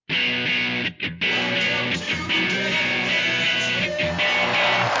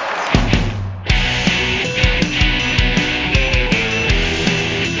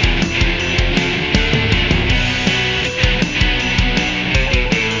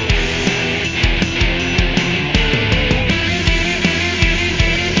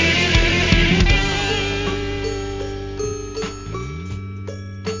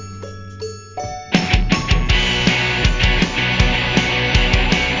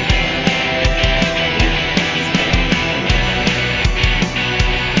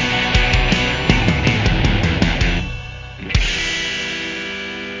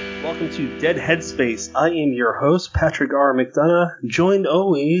Dead Headspace. I am your host, Patrick R. McDonough, joined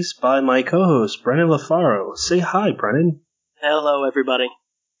always by my co-host, Brennan LaFaro. Say hi, Brennan. Hello, everybody.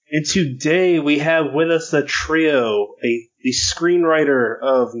 And today we have with us a trio, the screenwriter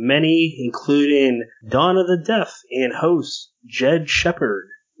of many, including Dawn of the Deaf and host Jed Shepherd.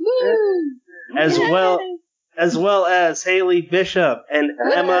 Woo! As well as Haley Bishop and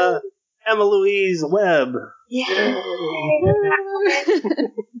Emma Louise Webb. Yeah.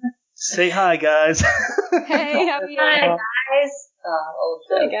 Say hi, guys. Hey, how are you? Hi, guys.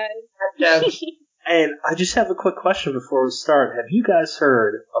 Hi, guys. And I just have a quick question before we start. Have you guys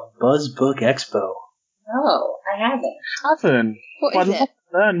heard of Buzz Book Expo? No, I haven't. What I'd is love it?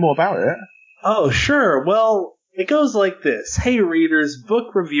 to learn more about it. Oh, sure. Well, it goes like this. Hey, readers,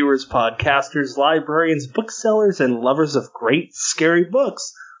 book reviewers, podcasters, librarians, booksellers, and lovers of great, scary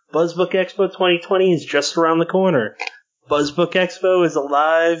books. Buzz Book Expo 2020 is just around the corner. Buzz Book Expo is a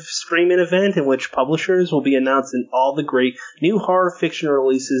live streaming event in which publishers will be announcing all the great new horror fiction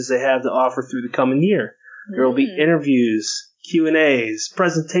releases they have to offer through the coming year. There will be interviews, Q&As,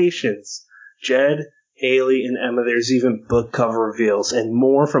 presentations. Jed, Haley, and Emma, there's even book cover reveals, and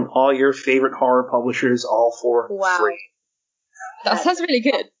more from all your favorite horror publishers, all for free. That sounds really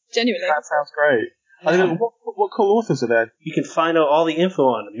good, genuinely. That sounds great. I mean, what cool authors are there? You can find out all the info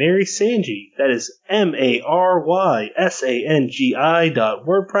on Mary Sanji. That is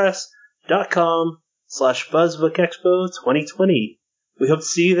marysangi.wordpress.com/BuzzBookExpo2020. We hope to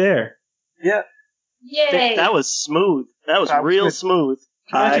see you there. Yeah. Yay! That was smooth. That was real smooth.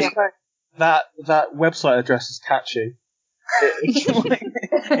 Can I just say that website address is catchy.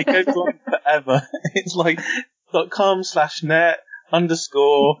 It goes on forever. It's like .com/net_book.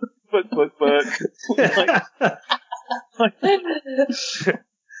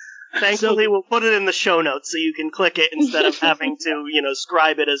 Thankfully, we'll put it in the show notes so you can click it instead of having to,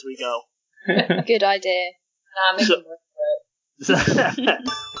 scribe it as we go. Good idea.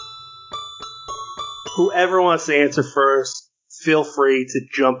 Whoever wants to answer first, feel free to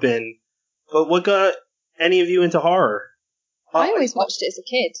jump in. But what got any of you into horror? I always watched it as a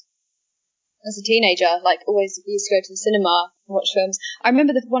kid. As a teenager, always used to go to the cinema and watch films. I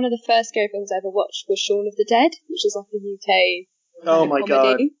remember one of the first scary films I ever watched was Shaun of the Dead, which is like a UK Oh my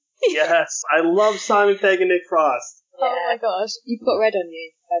god. comedy. Yes, I love Simon Pegg and Nick Frost. Oh my gosh, you've got red on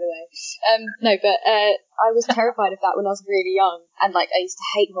you, by the way. I was terrified of that when I was really young, and I used to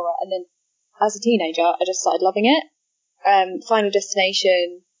hate horror, and then as a teenager, I just started loving it. Final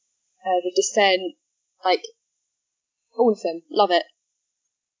Destination, The Descent, all of them, love it.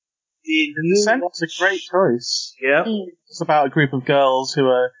 The Descent is a great choice. Yeah. It's about a group of girls who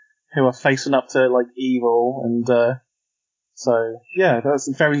are facing up to evil, and so yeah, that's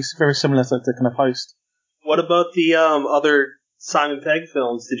very very similar to kind of Host. What about the other Simon Pegg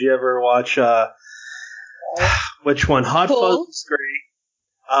films? Did you ever watch which one? Hot Paul? Fuzz was great.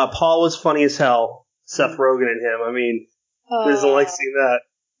 Paul was funny as hell. Seth Rogen and him. I mean, who doesn't like seeing that?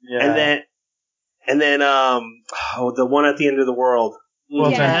 Yeah. And then the one at the end of the world.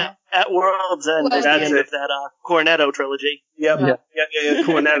 Well, Yeah. At World's End, Well, at the that's end it. of that Cornetto trilogy. Yep. Yeah. Yeah.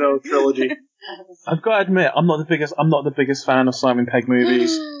 Cornetto trilogy. I've got to admit, I'm not the biggest fan of Simon Pegg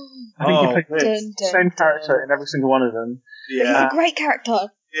movies. I think he plays the same character in every single one of them. But he's a great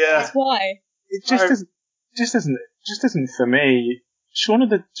character. Yeah. That's why. It just isn't for me. Shaun of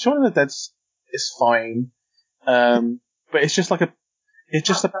the Dead is fine, but it's just a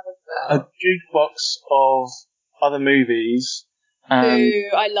jukebox of other movies.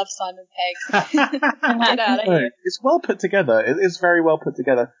 Ooh, I love Simon Pegg. Get out of here. It's well put together. It is very well put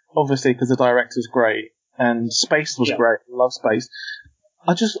together. Obviously, because the director's great and Space was great. I love Space.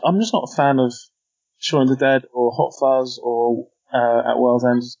 I'm just not a fan of Shaun of the Dead or Hot Fuzz or At World's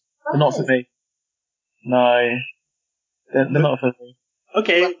End. They're not for me. No, they're not for me.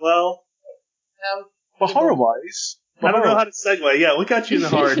 Okay, well, But horror-wise, I don't know how to segue. Yeah, what got you in the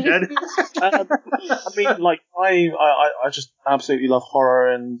horror, Jed? I mean, I just absolutely love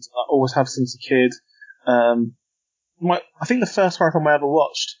horror, and I always have since a kid. I think the first horror film I ever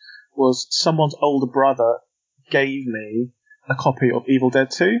watched was someone's older brother gave me a copy of Evil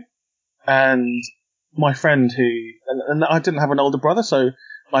Dead 2, and my friend and I didn't have an older brother, so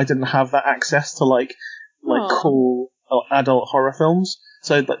I didn't have that access to cool or adult horror films.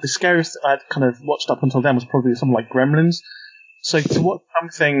 So the scariest I'd kind of watched up until then was probably something like Gremlins. So to watch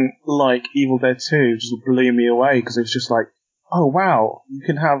something like Evil Dead 2 just blew me away, because it was just oh wow, you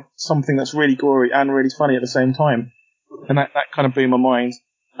can have something that's really gory and really funny at the same time. And that kind of blew my mind.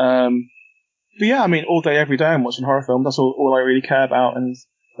 But yeah, I mean, all day, every day I'm watching horror films. That's all I really care about, and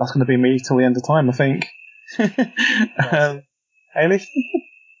that's going to be me till the end of time, I think. Haley?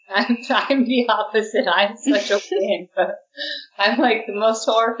 I'm the opposite. I'm such a fan. I'm like, the most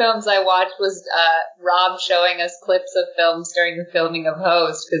horror films I watched was Rob showing us clips of films during the filming of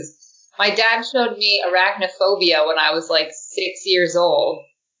Host, because my dad showed me Arachnophobia when I was like 6 years old,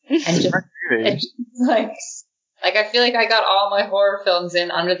 and just like I feel like I got all my horror films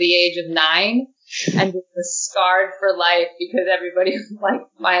in under the age of 9. And just was scarred for life because everybody was like,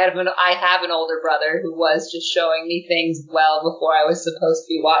 I have an older brother who was just showing me things well before I was supposed to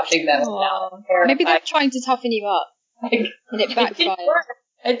be watching them. Maybe they're trying to toughen you up, and it backfired.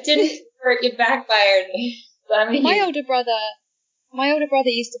 It didn't work. It backfired. So, I mean, my older brother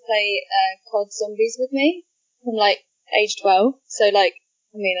used to play COD Zombies with me from like age 12. So like,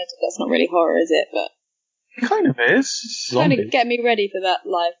 I mean, that's not really horror, is it? But it kind of is. Kind of get me ready for that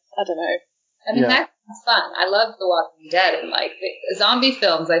life. I don't know. I mean, that's fun. I love The Walking Dead, and like the zombie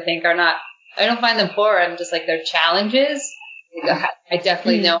films, I think I don't find them horror. I'm just like, they're challenges. I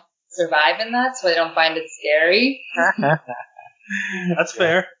definitely know how to survive in that, so I don't find it scary. That's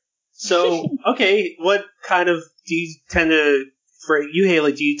fair. So, okay, what kind of do you tend to, for you,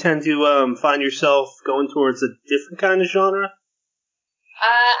 Haley, do you tend to find yourself going towards a different kind of genre?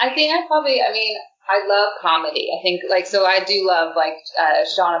 I think I love comedy. I think, like, so I do love, like,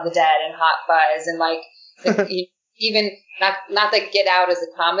 Shaun of the Dead and Hot Fuzz and, like, even, not that Get Out is a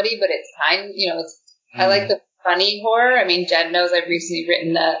comedy, but it's I like the funny horror. I mean, Jed knows I've recently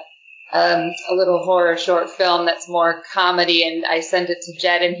written a little horror short film that's more comedy, and I sent it to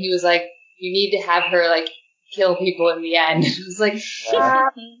Jed, and he was like, you need to have her, like, kill people in the end. I was like, it's supposed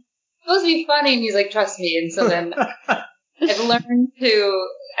to be funny, and he's like, trust me. And so then I've learned to,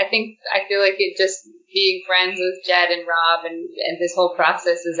 I feel like it just being friends with Jed and Rob and this whole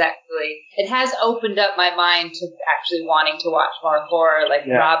process is actually, it has opened up my mind to actually wanting to watch more horror. Like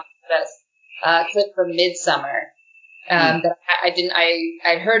Rob sent us a clip from Midsummer. That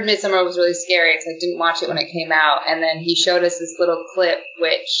I'd heard Midsummer was really scary, so I didn't watch it when it came out. And then he showed us this little clip,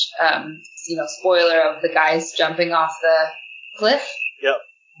 which, spoiler of the guys jumping off the cliff. Yep.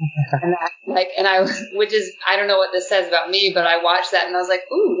 Which is, I don't know what this says about me, but I watched that and I was like,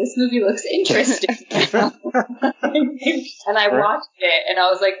 ooh, this movie looks interesting. And I watched it and I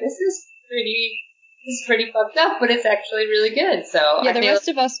was like, this is pretty fucked up, but it's actually really good. So yeah, the rest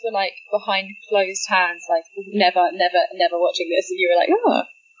of us were like behind closed hands, like never watching this, and you were like, oh.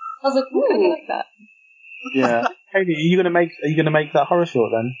 I was like, ooh, I like that. Yeah. Haley, are you gonna make that horror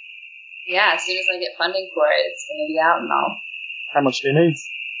short then? Yeah, as soon as I get funding for it, it's gonna be out and all. How much do you need?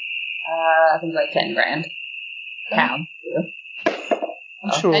 I think like 10 grand. Pounds.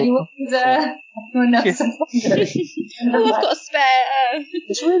 Sure. Anyone knows some funders. Oh, I've got a spare.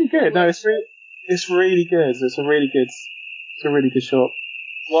 It's really good. No, it's really good. It's a really good short.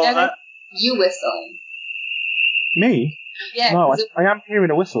 Well, you whistling? Me? Yeah. No, I am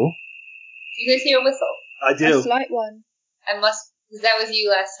hearing a whistle. Do you guys hear a whistle? I do. A slight one. Because that was you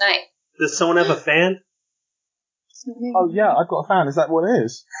last night. Does someone have a fan? Oh yeah, I've got a fan. Is that what it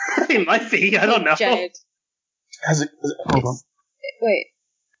is? It might be. I don't know. Jed. Has it? Hold on. Wait.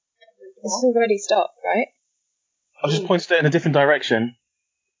 It's already stopped, right? I just pointed it in a different direction.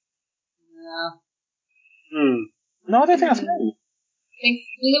 No. No, I don't think that's me. I think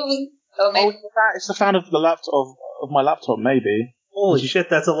it was. Oh, maybe. It's the fan of the laptop of my laptop, maybe. Holy shit,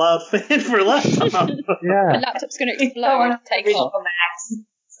 that's a loud fan for a laptop. Yeah. The laptop's going to explode. Take off. Max.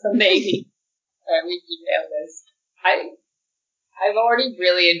 So maybe. Alright, we detail this. I'm already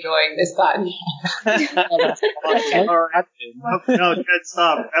really enjoying this podcast. Alright. No, Jed,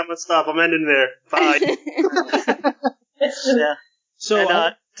 stop. Emma, stop. I'm ending there. Bye. Yeah.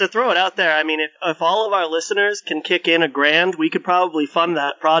 So, to throw it out there, I mean, if all of our listeners can kick in $1,000, we could probably fund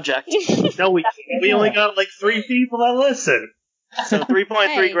that project. No, we can't. We only got like 3 people that listen. So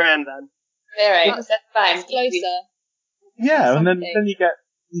 3.3 grand then. Alright, that's fine. It's closer. Yeah, and then you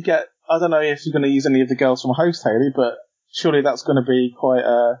get. I don't know if you're going to use any of the girls from Host, Haley, but surely that's going to be quite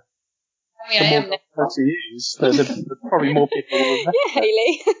I am more to use. There's probably more people. Yeah,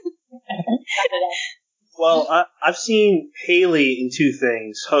 Haley. Well, I've seen Haley in 2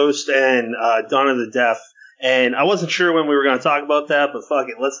 things, Host and Dawn of the Deaf, and I wasn't sure when we were going to talk about that, but fuck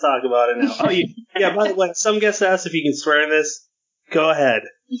it, let's talk about it now. Oh, yeah, by the way, some guest asked if you can swear in this. Go ahead.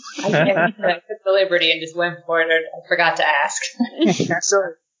 I took the liberty and just went for it, or I forgot to ask. So,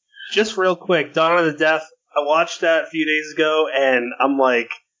 just real quick, Dawn of the Deaf, I watched that a few days ago, and I'm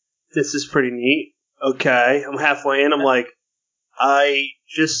like, this is pretty neat. Okay, I'm halfway in, I'm like, I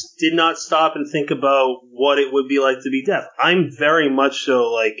just did not stop and think about what it would be like to be deaf. I'm very much so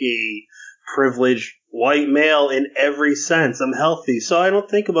like a privileged white male in every sense. I'm healthy, so I don't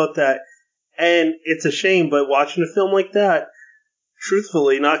think about that. And it's a shame, but watching a film like that,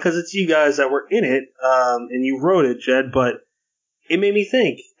 truthfully, not because it's you guys that were in it, and you wrote it, Jed, but it made me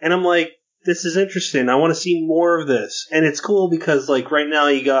think. And I'm like, this is interesting. I want to see more of this. And it's cool because, like, right now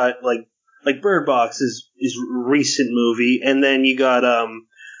you got, like Bird Box is a recent movie, and then you got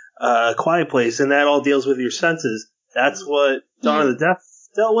Quiet Place, and that all deals with your senses. That's what Dawn of the Deaf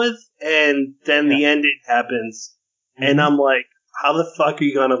dealt with, and then the ending happens, and I'm like, how the fuck are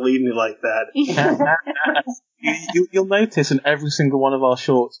you going to leave me like that? You'll notice in every single one of our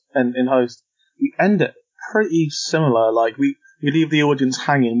shorts and in Host, we end it pretty similar. Like, we leave the audience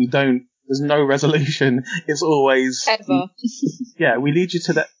hanging. There's no resolution. It's always... Ever. We lead you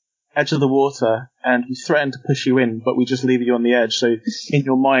to the edge of the water, and we threaten to push you in, but we just leave you on the edge. So in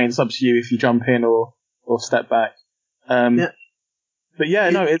your mind, it's up to you if you jump in or step back. But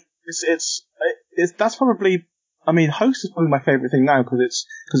no, it's that's probably, I mean, Host is probably my favourite thing now because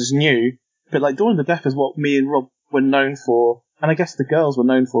it's new. But like Dawn of the Deaf is what me and Rob were known for, and I guess the girls were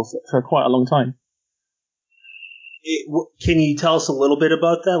known for quite a long time. Can you tell us a little bit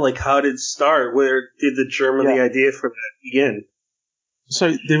about that? Like, how did it start? Where did the germ of the idea for that begin?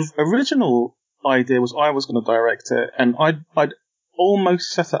 So the original idea was I was going to direct it, and I'd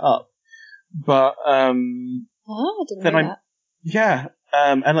almost set it up, but I didn't know that. Yeah,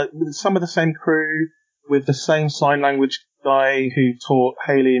 and like with some of the same crew, with the same sign language guy who taught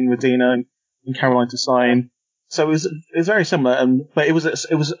Hayley and Radina and Caroline to sign. So it was very similar, but it was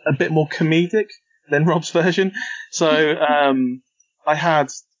a bit more comedic than Rob's version. So I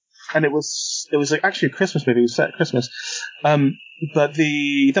had, and it was actually a Christmas movie. It was set at Christmas. But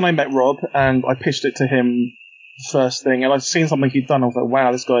then I met Rob and I pitched it to him the first thing, and I'd seen something he'd done. I was like,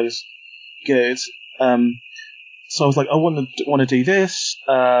 wow, this guy's good. So I was like, I want to do this.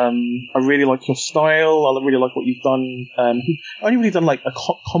 I really like your style. I really like what you've done. He'd only really done like a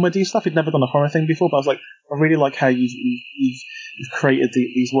comedy stuff. He'd never done a horror thing before, but I was like, I really like how you've created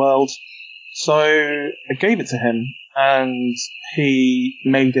these worlds. So I gave it to him, and he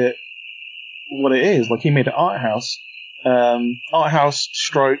made it what it is. Like, he made it art house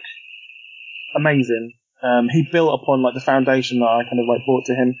stroke amazing. He built upon like the foundation that I kind of like brought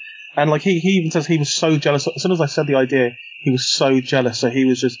to him. And like he even says he was so jealous. As soon as I said the idea, he was so jealous. So he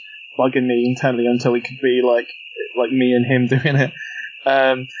was just bugging me intently until it could be like me and him doing it.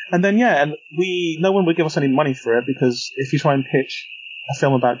 And then and no one would give us any money for it, because if you try and pitch a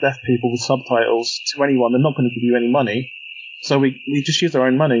film about deaf people with subtitles to anyone, they're not going to give you any money. So we just used our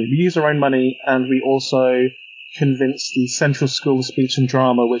own money. We used our own money, and we also convinced the Central School of Speech and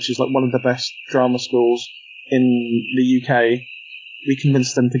Drama, which is like one of the best drama schools in the UK. We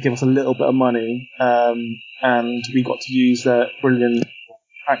convinced them to give us a little bit of money, and we got to use their brilliant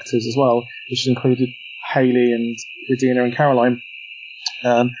actors as well, which included Hayley and Radina and Caroline.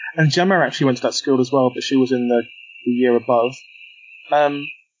 And Gemma actually went to that school as well, but she was in the year above. But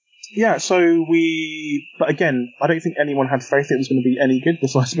again, I don't think anyone had faith it was going to be any good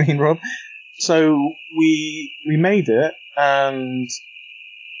besides me and Rob. So we made it, and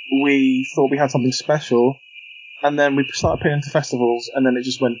we thought we had something special. And then we started putting into festivals, and then it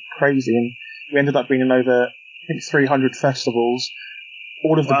just went crazy. And we ended up being in over, I think, 300 festivals,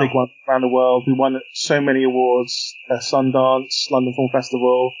 all of the big ones around the world. We won so many awards: Sundance, London Film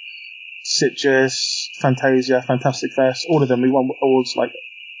Festival, Sitges, Fantasia, Fantastic Fest, all of them. We won awards, like,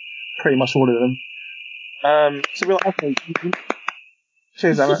 pretty much all of them. So we were like, okay.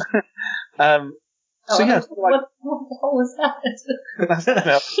 Cheers, Emma. What the hell was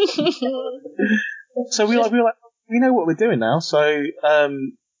that? So we were like, we know what we're doing now. So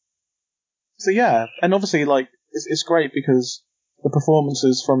yeah, and obviously, like, it's great because the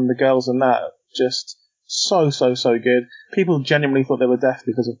performances from the girls and that are just so good. People genuinely thought they were deaf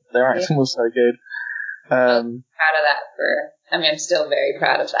because their acting was so good. I'm proud of that. I'm still very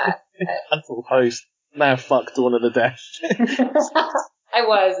proud of that. Cancelled Host. Now fuck Dawn of the Deaf. I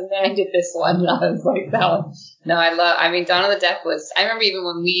was, and then I did this one, and I was like, that one. No, Dawn of the Deaf was, I remember even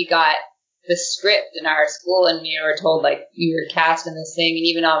when we got the script in our school and you were told, like, you were cast in this thing, and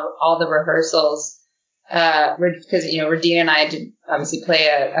even all the rehearsals, because, Radina and I did obviously play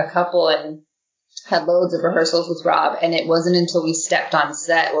a couple and had loads of rehearsals with Rob, and it wasn't until we stepped on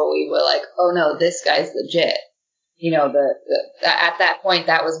set where we were like, oh no, this guy's legit. At that point,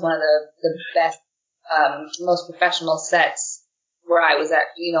 that was one of the best, most professional sets where I was at,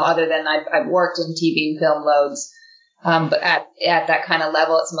 other than I've worked in TV and film loads. But at that kind of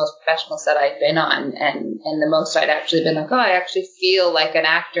level, it's the most professional set I've been on, and the most I'd actually been like, oh, I actually feel like an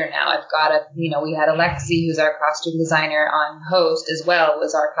actor now. I've got we had Alexi, who's our costume designer on Host as well,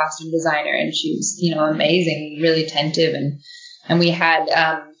 was our costume designer, and she was, amazing, really attentive, and we had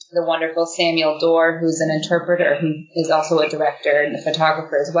the wonderful Samuel Dorr, who's an interpreter, who is also a director and a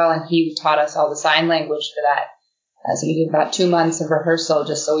photographer as well, and he taught us all the sign language for that. So we did about 2 months of rehearsal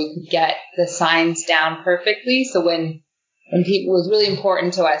just so we could get the signs down perfectly. So when people, it was really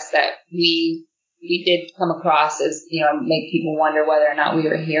important to us that we did come across as, make people wonder whether or not we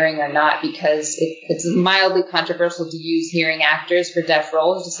were hearing or not, because it's mildly controversial to use hearing actors for deaf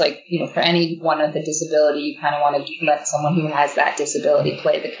roles. Just like, for anyone with a disability, you kind of want to let someone who has that disability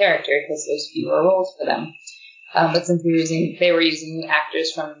play the character because there's fewer roles for them. But since they were using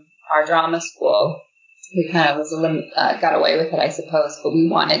actors from our drama school, we kind of got away with it, I suppose, but we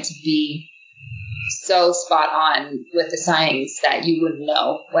wanted to be so spot on with the signs that you wouldn't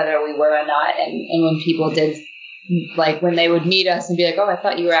know whether we were or not. And when people did, like when they would meet us and be like, "Oh, I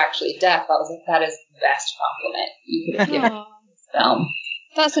thought you were actually deaf," I was like, "That is the best compliment you could have given this film."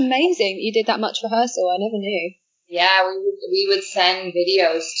 That's amazing that you did that much rehearsal. I never knew. Yeah, we would send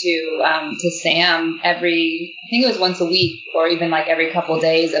videos to Sam I think it was once a week or even like every couple of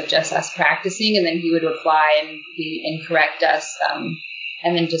days of just us practicing, and then he would reply and correct us,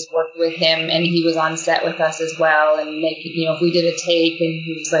 and then just work with him. And he was on set with us as well, and if we did a take and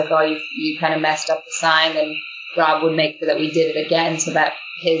he was like, "Oh, you kind of messed up the sign," then Rob would make sure that we did it again so that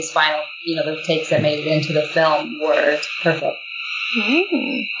his final, the takes that made it into the film were perfect. Oh.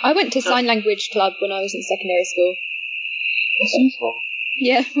 I went to sign language club when I was in secondary school.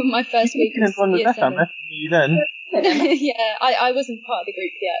 Yeah, my first week was year 7. You then. Yeah, I wasn't part of the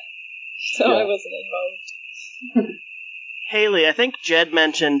group yet, so I wasn't involved. Haley, I think Jed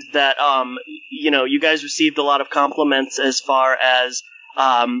mentioned that you guys received a lot of compliments as far as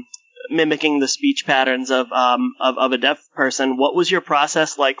mimicking the speech patterns of a deaf person. What was your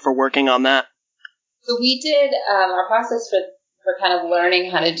process like for working on that? So we did our process for kind of learning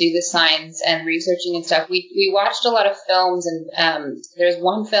how to do the signs and researching and stuff. We watched a lot of films, and there's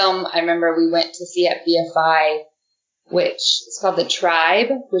one film I remember we went to see at BFI, which is called The Tribe,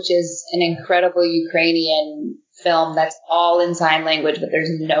 which is an incredible Ukrainian film that's all in sign language, but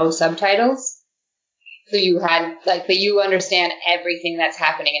there's no subtitles. So but you understand everything that's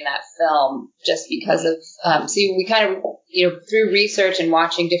happening in that film just because of, so we kind of, through research and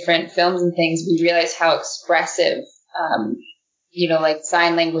watching different films and things, we realized how expressive, like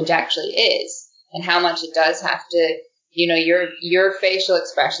sign language actually is, and how much it does have to, your facial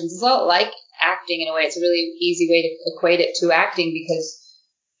expressions. It's a lot like acting in a way. It's a really easy way to equate it to acting, because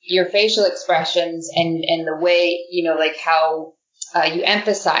your facial expressions and the way, like how you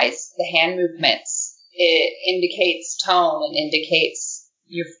emphasize the hand movements, it indicates tone and indicates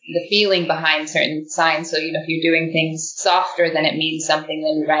the feeling behind certain signs. So, if you're doing things softer, then it means something,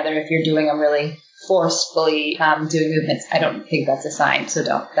 than rather if you're doing them really forcefully doing movements. I don't think that's a sign, so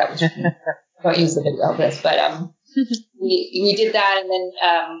don't use the video of this. But we did that, and then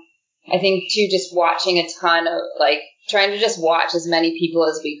I think too, just watching a ton of, trying to just watch as many people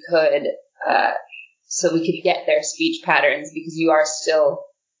as we could, so we could get their speech patterns, because you are still,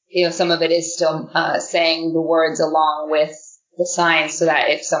 some of it is still saying the words along with the signs, so that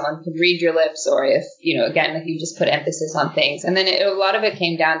if someone can read your lips, or if, again, if you just put emphasis on things. And then a lot of it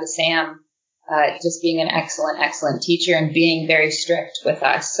came down to Sam just being an excellent teacher and being very strict with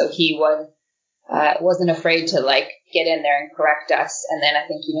us. So he wasn't afraid to get in there and correct us. And then I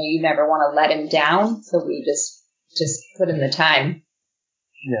think, you never want to let him down. So we just put in the time.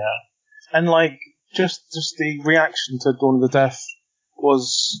 Yeah. And just the reaction to Dawn of the Deaf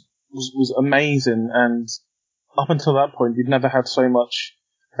was amazing. And up until that point, we'd never had so much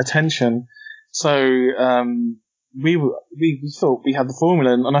attention. So, we thought we had the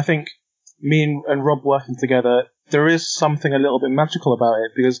formula, and I think me and Rob working together, there is something a little bit magical about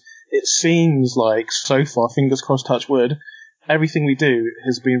it, because it seems like, so far, fingers crossed, touch wood, everything we do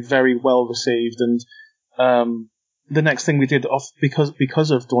has been very well received. And the next thing we did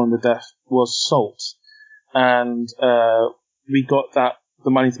because of Dawn of the Deaf was Salt, and we got the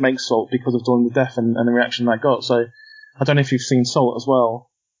money to make Salt because of Dawn of the Deaf and the reaction that got. So I don't know if you've seen Salt as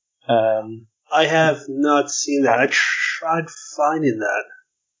well. I have not seen that. I tried finding that.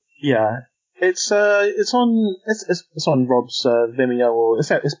 Yeah. It's on Rob's Vimeo, or it's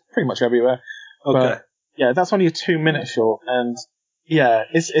pretty much everywhere. Okay. But, yeah, that's only a 2-minute short, and yeah,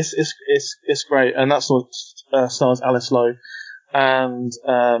 it's great, and that's what stars Alice Lowe, and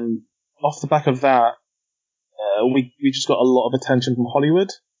off the back of that, we just got a lot of attention from Hollywood.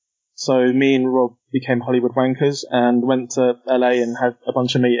 So me and Rob became Hollywood wankers and went to LA and had a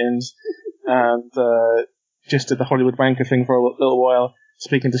bunch of meetings, and just did the Hollywood wanker thing for a little while,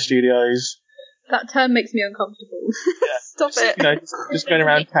 speaking to studios. That term makes me uncomfortable. Yeah. Stop it. Just going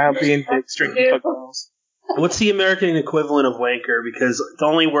around town being dicks, drinking cocktails. What's the American equivalent of wanker? Because the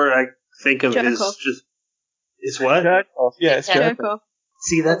only word I think of is just... Is what? Yeah, it's jerk off.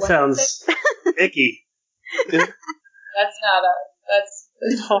 See, that sounds icky. That's not a... That's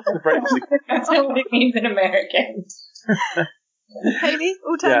half the break. That's what it means in American. Haley,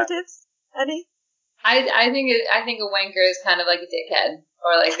 alternatives? Any? I think a wanker is kind of like a dickhead,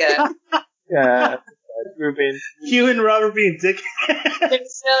 or like a yeah. Rubin. You and Robert being dickhead.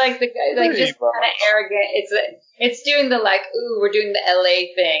 It's so like the guy, like just kind of arrogant. It's doing the like, ooh, we're doing the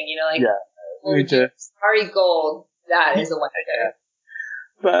LA thing, you know, like we do. Sorry, gold. That is a wanker.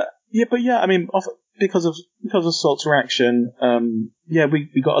 But yeah, I mean, because of Salt's reaction,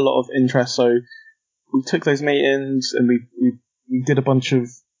 we got a lot of interest. So we took those meetings and we did a bunch of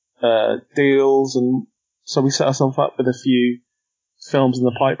deals, and so we set ourselves up with a few films in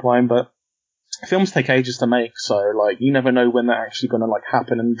the pipeline. But films take ages to make, so like you never know when they're actually going to like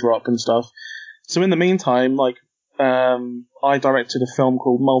happen and drop and stuff. So in the meantime, like I directed a film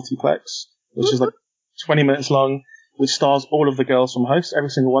called Multiplex, which is like 20 minutes long, which stars all of the girls from Host, every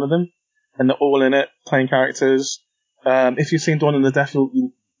single one of them, and they're all in it playing characters. If you've seen Dawn of the Deaf,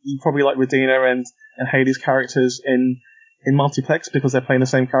 you probably like Radina and Haley's characters in Multiplex because they're playing the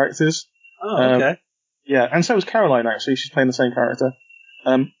same characters. Oh, okay. Yeah, and so was Caroline actually. She's playing the same character.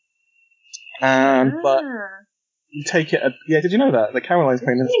 But you take it. Did you know that Caroline's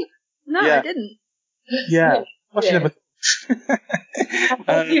playing this? No, I didn't. Yeah. Well, she never.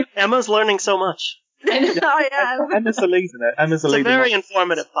 Emma's learning so much. I am. Emma's the lead in it. Emma's the lead. It's a very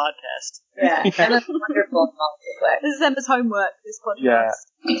informative podcast. Yeah, Emma's wonderful. Multiplex. This is Emma's homework. This podcast. Yeah.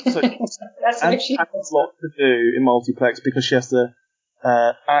 So, That's what she has a lot to do in Multiplex because she has to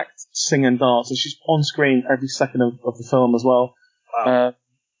act, sing, and dance. So she's on screen every second of the film as well. Wow.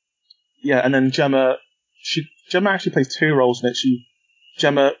 And then Gemma actually plays two roles in it.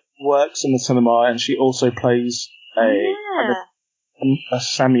 Gemma works in the cinema and she also plays a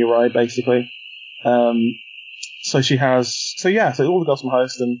samurai, basically. So all the girls from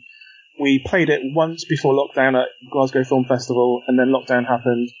Host, and we played it once before lockdown at Glasgow Film Festival, and then lockdown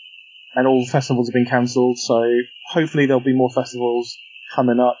happened, and all the festivals have been cancelled, so hopefully there'll be more festivals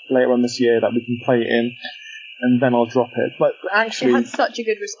coming up later on this year that we can play it in, and then I'll drop it. But actually... It had such a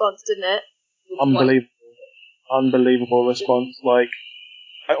good response, didn't it? Unbelievable response. Like,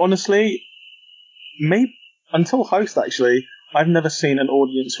 I honestly, maybe until Host actually, I've never seen an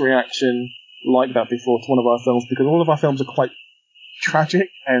audience reaction like that before to one of our films, because all of our films are quite tragic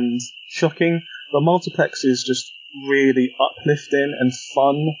and shocking, but Multiplex is just really uplifting and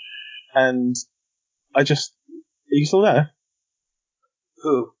fun, and are you still there?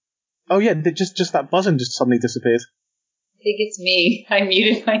 Who? Oh yeah, just that buzzing just suddenly disappeared. I think it's me. I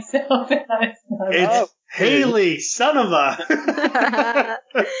muted myself. It's Haley, son of a...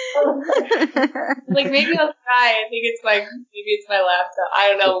 Like, maybe I'll try. I think it's my laptop. I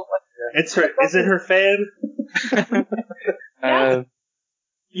don't know. It's her. Is it her fan?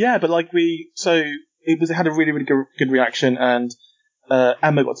 But like it had a really, really good reaction, and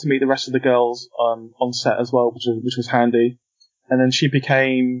Emma got to meet the rest of the girls on set as well, which was handy. And then she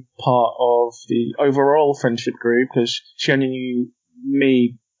became part of the overall friendship group because she only knew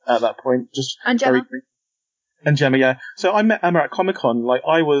me at that point. And Gemma. And Gemma, yeah. So I met Emma at Comic-Con. Like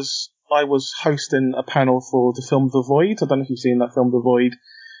I was hosting a panel for the film The Void. I don't know if you've seen that film The Void.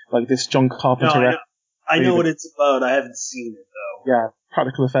 Like this John Carpenter. No, I know what it's about. I haven't seen it though. Yeah,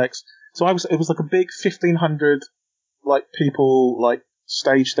 practical effects. So it was like a big 1,500 like people like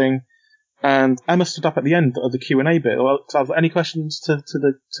stage thing. And Emma stood up at the end of the Q&A bit. So I was like, any questions to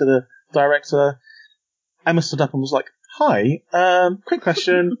the director? Emma stood up and was like, "Hi, quick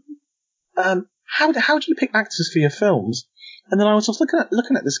question. How do you pick actors for your films?" And then I was just looking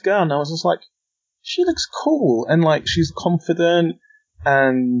at this girl, and I was just like, she looks cool, and like she's confident,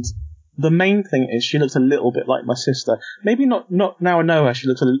 and the main thing is she looks a little bit like my sister. Maybe not now I know her, she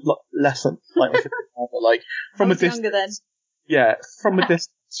looks a lot less like my sister, but like from a distance. Younger then. Yeah, from a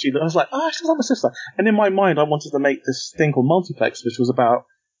distance. I was like, she's like my sister. And in my mind, I wanted to make this thing called Multiplex, which was about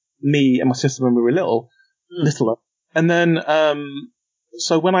me and my sister when we were littler. And then,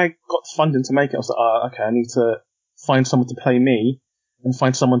 so when I got funding to make it, I was like, okay, I need to find someone to play me and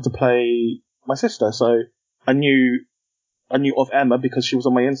find someone to play my sister. So I knew of Emma because she was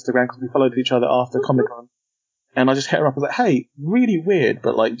on my Instagram because we followed each other after Comic-Con. And I just hit her up and was like, hey, really weird,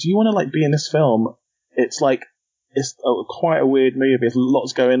 but like, do you want to like be in this film? It's quite a weird movie. There's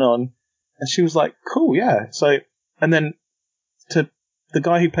lots going on. And she was like, cool, yeah. So, and then the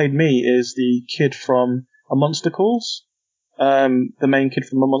guy who played me is the kid from A Monster Calls. The main kid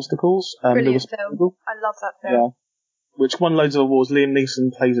from A Monster Calls. Brilliant film. I love that film. Yeah. Which won loads of awards. Liam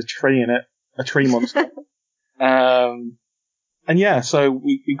Neeson plays a tree in it. A tree monster. And yeah, so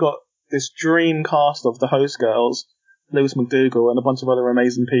we got this dream cast of the host girls, Lewis McDougall and a bunch of other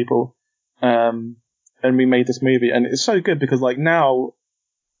amazing people. And we made this movie, and it's so good because like now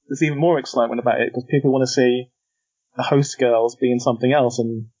there's even more excitement about it because people want to see the host girls being something else,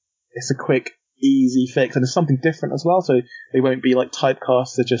 and it's a quick, easy fix, and it's something different as well. So they won't be like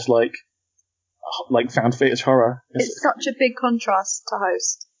typecast to just like found footage horror. It's such a big contrast to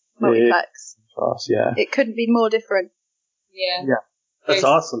host Multiplex. Yeah. It couldn't be more different. Yeah. That's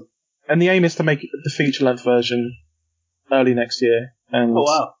awesome. And the aim is to make the feature-length version early next year, and oh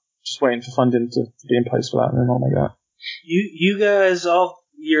wow, just waiting for funding to be in place for that, and then I'll make that. You guys, all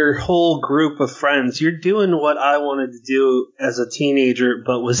your whole group of friends, you're doing what I wanted to do as a teenager,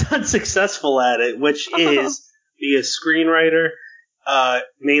 but was unsuccessful at it, which is be a screenwriter,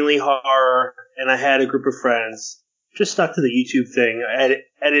 mainly horror. And I had a group of friends, just stuck to the YouTube thing,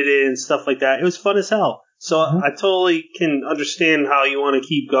 edited and stuff like that. It was fun as hell. So I totally can understand how you want to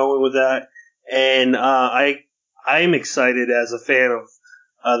keep going with that. And I'm excited as a fan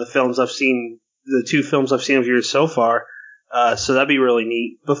of the films I've seen, the 2 films I've seen of yours so far. So that'd be really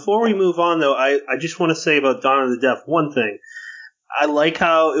neat. Before we move on, though, I just want to say about Dawn of the Deaf one thing. I like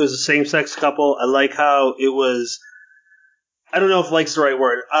how it was a same-sex couple. I like how it was, I don't know if like's the right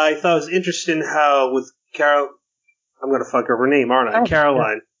word. I thought it was interesting how with Carol, I'm going to fuck up her name, aren't I?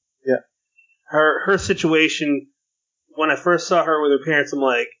 Caroline. Yeah. Her situation, when I first saw her with her parents, I'm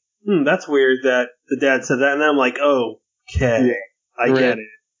like, that's weird that the dad said that. And then I'm like, oh, okay, yeah. I get it.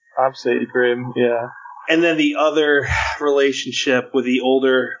 Absolutely grim, yeah. And then the other relationship with the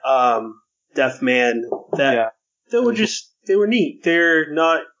older deaf man, that they were neat. They're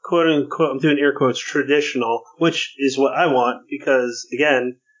not, quote unquote, I'm doing air quotes, traditional, which is what I want because,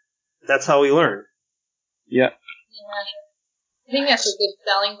 again, that's how we learn. Yeah. I think that's a good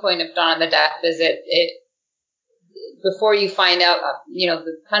selling point of Dawn of the Deaf is it before you find out,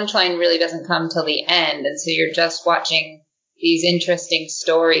 the punchline really doesn't come till the end, and so you're just watching these interesting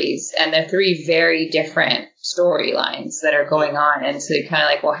stories, and they're 3 very different storylines that are going on, and so you're kind of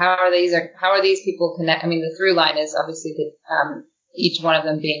like, well, how are these people connect? I mean, the through line is obviously each one of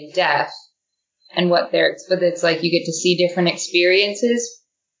them being deaf, and but it's like you get to see different experiences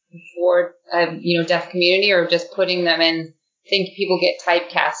for deaf community, or just putting them in. I think people get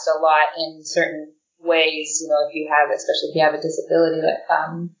typecast a lot in certain ways, especially if you have a disability, that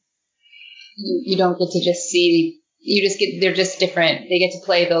you don't get to just see. They're just different. They get to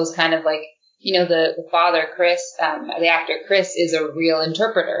play those kind of like, the father, Chris, the actor Chris is a real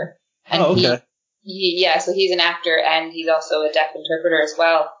interpreter. And okay. So he's an actor and he's also a deaf interpreter as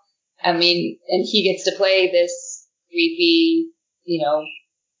well. I mean, and he gets to play this creepy,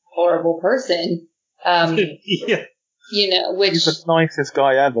 horrible person. Yeah. Which he's the nicest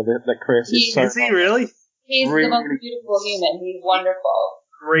guy ever. That Chris is. Is he really? He's really, the most beautiful human. He's wonderful.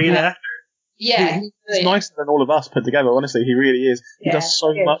 Great actor. Yeah, he's nicer than all of us put together. Honestly, he really is. He does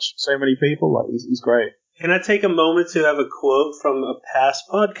so much for so many people. Like he's great. Can I take a moment to have a quote from a past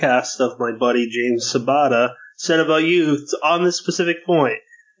podcast of my buddy James Sabata said about you on this specific point?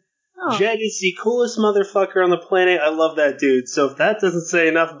 Oh. Jed is the coolest motherfucker on the planet. I love that dude. So if that doesn't say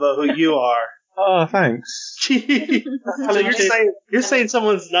enough about who you are. Oh, thanks. So you're saying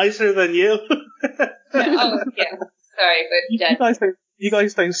someone's nicer than you? Sorry, but you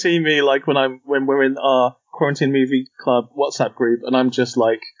guys don't see me like when we're in our quarantine movie club WhatsApp group, and I'm just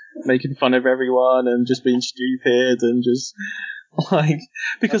like making fun of everyone and just being stupid and just like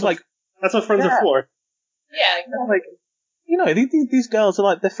because that's what friends are for. Yeah, like these girls are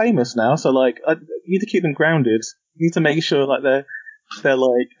like they're famous now, so like you need to keep them grounded. You need to make sure like they're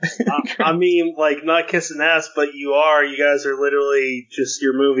like. I mean, like not kissing ass, but you guys are literally just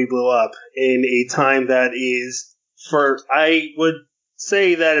your movie blew up in a time that is I would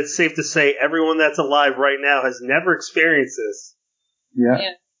say that it's safe to say everyone that's alive right now has never experienced this.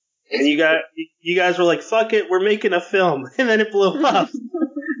 Yeah. And you guys were like, fuck it, we're making a film, and then it blew up.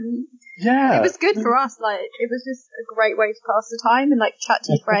 Yeah. It was good for us. Like, it was just a great way to pass the time and like chat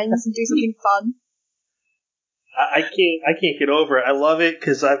to your friends and do something fun. I can't get over it. I love it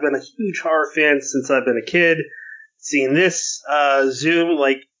because I've been a huge horror fan since I've been a kid. Seeing this Zoom,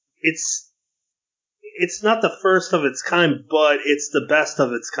 like it's not the first of its kind, but it's the best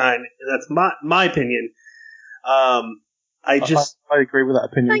of its kind. That's my opinion. I agree with that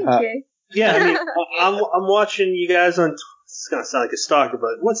opinion. Thank you. Yeah, I mean, I'm watching you guys on. It's gonna sound like a stalker,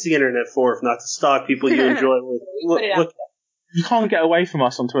 but what's the internet for if not to stalk people you enjoy? You can't get away from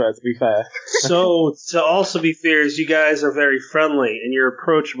us on Twitter, to be fair. So, to also be fair, is you guys are very friendly and you're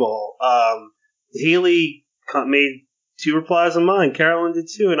approachable. Haley made 2 replies on mine. Carolyn did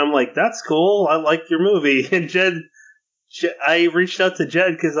too, and I'm like, that's cool. I like your movie. And Jed, I reached out to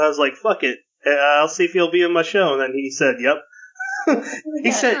Jed because I was like, fuck it. I'll see if he'll be in my show. And then he said, yep.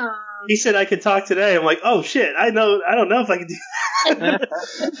 He said I could talk today. I'm like, oh shit, I don't know if I can do that.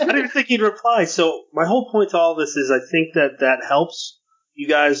 I didn't even think he'd reply. So my whole point to all this is I think that helps you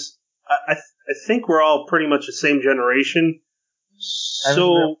guys. I think we're all pretty much the same generation.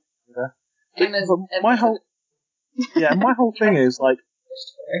 So my whole thing is like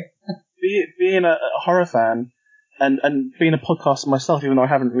being a horror fan and being a podcaster myself, even though I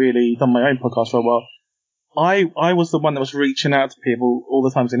haven't really done my own podcast for a while. I was the one that was reaching out to people all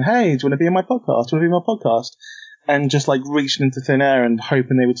the time saying, hey, do you want to be in my podcast? Do you want to be in my podcast? And just like reaching into thin air and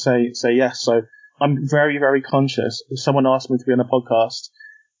hoping they would say yes. So I'm very, very conscious. If someone asked me to be on a podcast,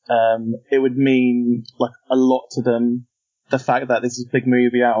 it would mean like a lot to them, the fact that this is a big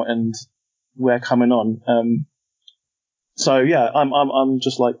movie out and we're coming on. So yeah, I'm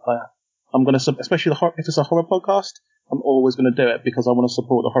just like, I'm going to, especially if it's a horror podcast, I'm always going to do it because I want to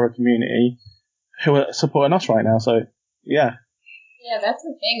support the horror community who are supporting us right now. So yeah. Yeah, that's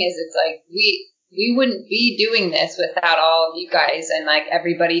the thing is it's like we wouldn't be doing this without all of you guys and like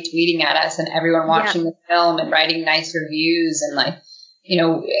everybody tweeting at us and everyone watching the film and writing nice reviews and like, you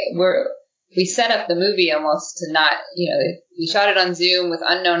know, we set up the movie almost to not, you know, we shot it on Zoom with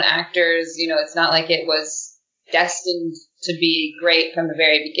unknown actors. You know, it's not like it was destined to be great from the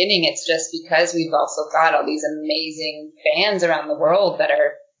very beginning. It's just because we've also got all these amazing fans around the world that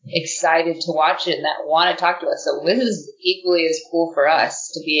are excited to watch it and that want to talk to us. So this is equally as cool for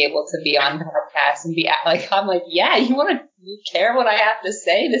us to be able to be on podcasts and be like, I'm like, yeah, you care what I have to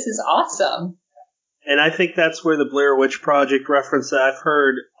say? This is awesome. And I think that's where the Blair Witch Project reference that I've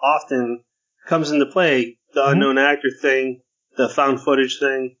heard often comes into play. The unknown actor thing, the found footage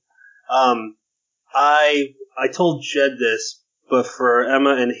thing. I told Jed this, but for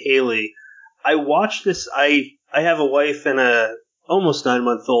Emma and Haley, I watched this. I have a wife and a almost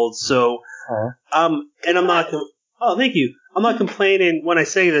 9-month-old, so and I'm not. Oh, thank you. I'm not complaining when I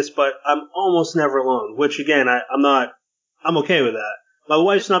say this, but I'm almost never alone. Which again, I'm not. I'm okay with that. My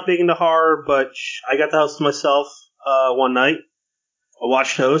wife's not big into horror, but I got the house to myself one night. I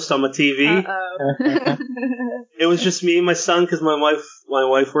watched Host on my TV. It was just me and my son because my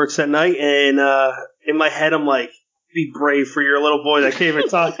wife works at night, and in my head I'm like, be brave for your little boy that can't even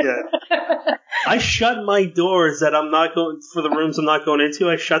talk yet. I shut my doors that I'm not going for the rooms I'm not going into.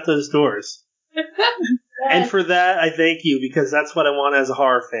 I shut those doors. And for that, I thank you because that's what I want as a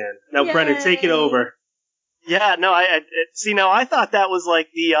horror fan. Now, Yay. Brennan, take it over. Yeah, no, I thought that was like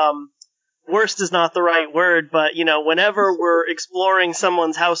the, worst is not the right word, but, you know, whenever we're exploring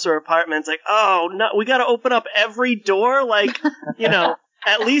someone's house or apartment, it's like, oh, no, we gotta open up every door? Like, you know,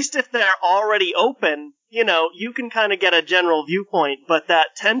 at least if they're already open, you know, you can kind of get a general viewpoint, but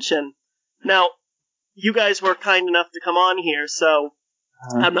that tension. Now, you guys were kind enough to come on here, so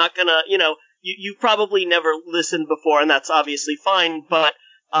I'm not gonna, you know, you've probably never listened before, and that's obviously fine, but,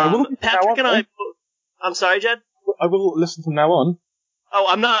 Patrick and I, I'm sorry, Jed? I will listen from now on. Oh,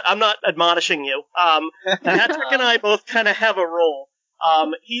 I'm not admonishing you. Patrick and I both kind of have a role.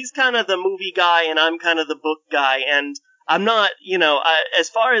 He's kind of the movie guy and I'm kind of the book guy, and I'm not, you know, as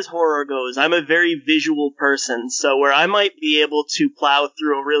far as horror goes, I'm a very visual person, so where I might be able to plow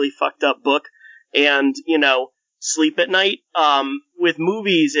through a really fucked up book and, you know, sleep at night, with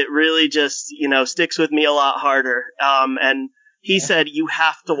movies, it really just, you know, sticks with me a lot harder. And he said, you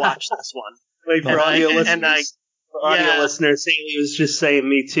have to watch this one. Wait, for audio listeners. For audio listeners, Haley was just saying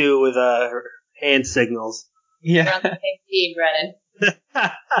me too with her hand signals. Yeah. We're on the same team, Brennan.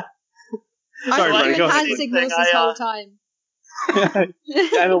 Sorry, I'm Brennan. hand signals this whole time.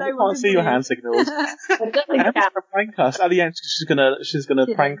 Yeah, we can't see your hand signals. Emma's gonna prank us. At the end, she's gonna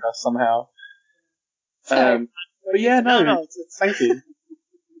prank us somehow. But yeah, no, thank you.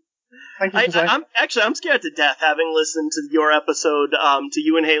 I'm scared to death having listened to your episode, to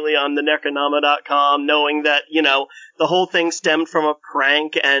you and Haley on the Necronama.com, knowing that, you know, the whole thing stemmed from a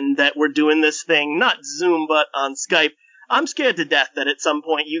prank and that we're doing this thing, not Zoom, but on Skype. I'm scared to death that at some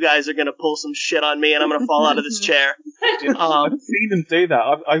point you guys are going to pull some shit on me and I'm going to fall out of this chair. I've seen them do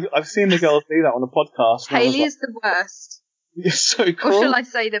that. I've seen the girls do that on the podcast. Haley is the worst. You're so cool. Or shall I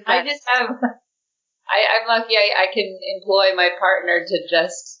say the best? I'm lucky I can employ my partner to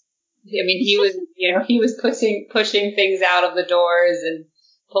just, I mean, he was pushing things out of the doors and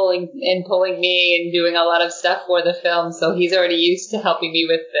pulling me and doing a lot of stuff for the film. So he's already used to helping me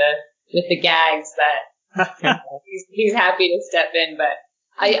with the gags that he's happy to step in. But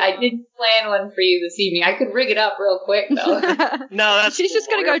I didn't plan one for you this evening. I could rig it up real quick, though. No, that's She's just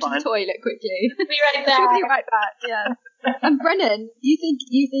going to go to fine. the toilet quickly. Be right back. She'll be right back, yeah. And Brennan, you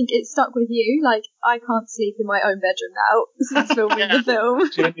think it stuck with you? Like, I can't sleep in my own bedroom now since filming the film.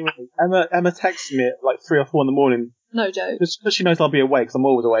 Genuinely. Emma texts me at like 3 or 4 in the morning. No joke. Just because she knows I'll be awake, 'cause I'm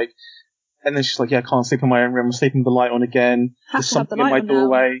always awake. And then she's like, yeah, I can't sleep in my own room. I'm sleeping with the light on again. Have There's to have the something in light my on now.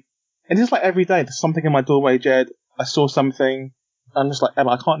 doorway. And it's like every day, there's something in my doorway, Jed. I saw something. I'm just like,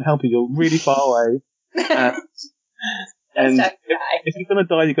 Emma, I can't help you. You're really far away. And if you're going to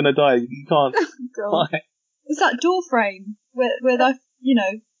die, you're going to die. You can't. God. It's that door frame where the,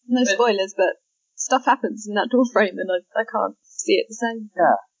 no spoilers, but stuff happens in that door frame and I can't see it the same.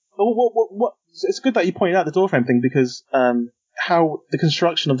 Yeah. What? It's good that you pointed out the door frame thing because how the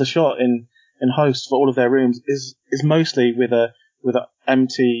construction of the shot in Host for all of their rooms is mostly with a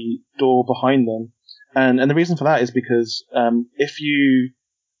empty door behind them, and the reason for that is because if you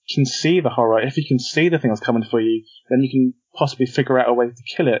can see the horror, if you can see the thing that's coming for you, then you can possibly figure out a way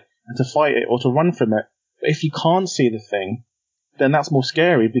to kill it and to fight it or to run from it. But if you can't see the thing, then that's more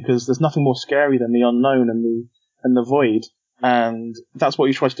scary because there's nothing more scary than the unknown and the void. And that's what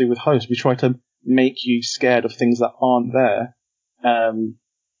we try to do with Host. We try to make you scared of things that aren't there,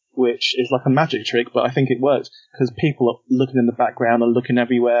 which is like a magic trick, but I think it works because people are looking in the background and looking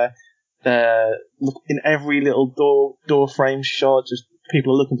everywhere. They're in every little door frame shot, just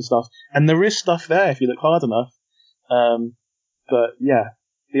people are looking for stuff. And there is stuff there if you look hard enough. But yeah,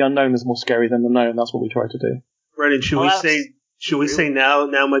 the unknown is more scary than the known. That's what we try to do. Brennan, should we say now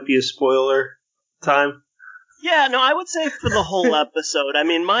might be a spoiler time? Yeah, no, I would say for the whole episode. I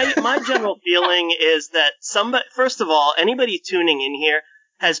mean, my general feeling is that first of all, anybody tuning in here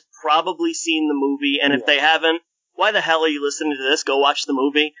has probably seen the movie, and if they haven't, why the hell are you listening to this? Go watch the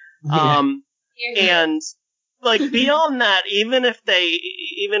movie. And like beyond that, even if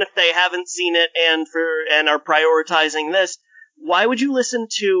they haven't seen it and are prioritizing this, why would you listen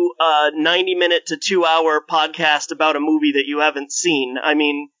to a 90-minute to 2-hour podcast about a movie that you haven't seen? I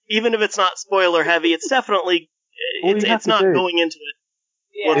mean, even if it's not spoiler heavy, it's definitely it's not going into it.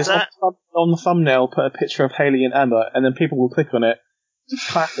 Yeah. What's that? On the thumbnail, put a picture of Haley and Emma, and then people will click on it.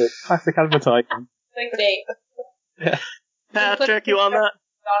 Classic advertising. Clickbait. Yeah. Patrick, you on that?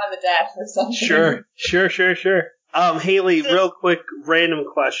 Dawn of the Dead or something. Sure. Haley, real quick, random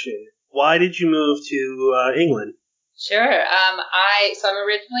question. Why did you move to England? Sure. I'm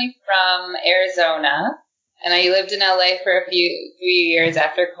originally from Arizona, and I lived in LA for a few years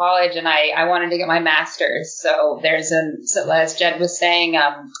after college, and I wanted to get my master's. So as Jed was saying,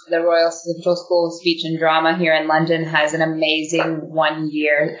 the Royal Central School of Speech and Drama here in London has an amazing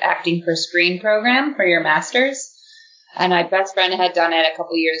 1-year acting for screen program for your master's. And my best friend had done it a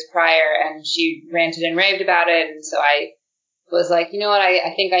couple years prior, and she ranted and raved about it. And so I was like, you know what,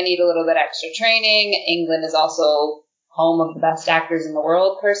 I think I need a little bit extra training. England is also home of the best actors in the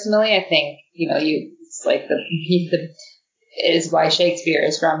world, personally. I think, it's like it is why Shakespeare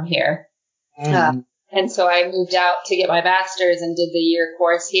is from here. And so I moved out to get my master's and did the year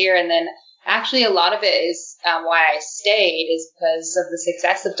course here. And then actually a lot of it is why I stayed is because of the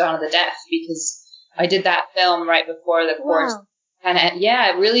success of Dawn of the Deaf, because I did that film right before the course. Wow. And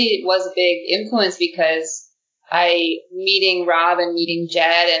it really was a big influence because meeting Rob and meeting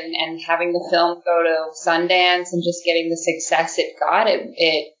Jed and having the film go to Sundance and just getting the success it got,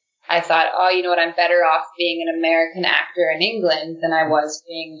 I thought, you know what, I'm better off being an American actor in England than I was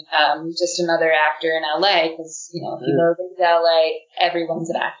being just another actor in LA, because, if you go to LA, everyone's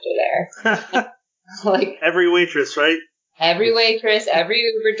an actor there. Like every waitress, right? Every waitress, every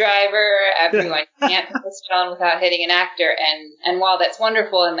Uber driver, everyone can't put this on without hitting an actor. And while that's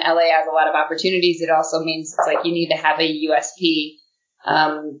wonderful and LA has a lot of opportunities, it also means it's like you need to have a USP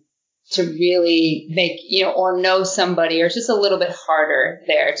to really make, or know somebody, or it's just a little bit harder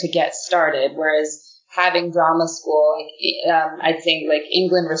there to get started. Whereas having drama school, I think like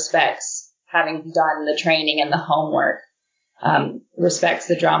England respects having done the training and the homework. Respects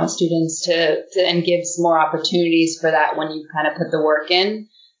the drama students and gives more opportunities for that when you kind of put the work in,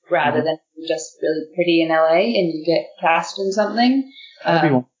 rather than just really pretty in LA and you get cast in something.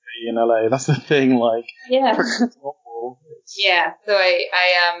 Everyone's pretty in LA. That's the thing. Like, yeah. Yeah. So I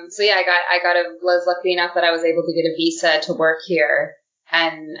was lucky enough that I was able to get a visa to work here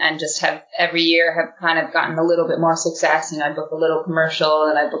and just have every year have kind of gotten a little bit more success. I booked a little commercial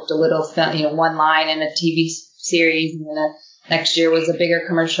and I booked a little film, one line in a TV series, and then next year was a bigger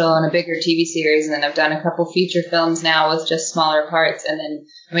commercial and a bigger TV series, and then I've done a couple feature films now with just smaller parts, and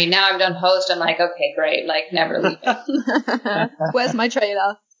then now I've done Host. I'm like, okay, great, like never leave it. Where's my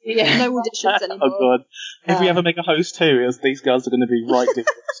trailer? Yeah. No auditions anymore. Oh god. If we ever make a host too, these girls are going to be right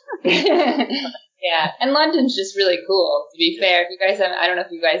different. Yeah, and London's just really cool. To be fair, if you guys haven't, I don't know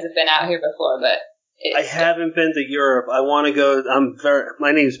if you guys have been out here before, but I haven't been to Europe. I want to go.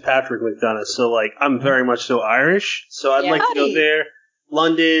 My name's Patrick McDonough, so like I'm very much so Irish. So I'd like to go there.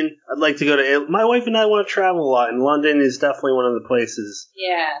 London. I'd like to go to. My wife and I want to travel a lot, and London is definitely one of the places.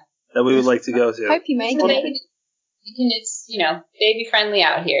 That we would like to go to. Hope you make it. It's baby friendly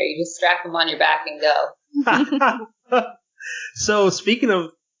out here. You just strap them on your back and go. So speaking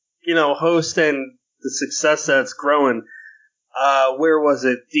of host and the success that's growing, where was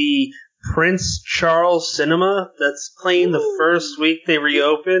it? The Prince Charles Cinema that's playing the first week they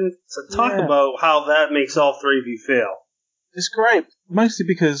reopened. So talk about how that makes all three of you feel. It's great, mostly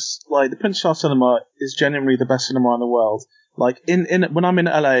because like the Prince Charles Cinema is genuinely the best cinema in the world. Like when I'm in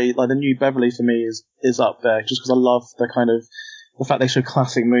LA, like the New Beverly for me is up there just because I love the fact they show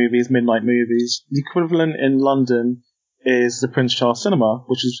classic movies, midnight movies. The equivalent in London is the Prince Charles Cinema,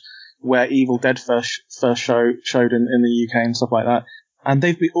 which is where Evil Dead first showed in the UK and stuff like that. And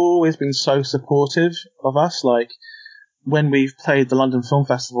they've always been so supportive of us. Like when we've played the London Film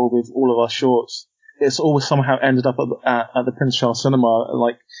Festival with all of our shorts, it's always somehow ended up at the Prince Charles Cinema.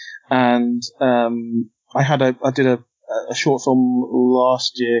 Like, and I did a short film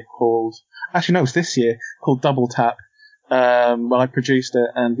last year it was this year, called Double Tap. When I produced it,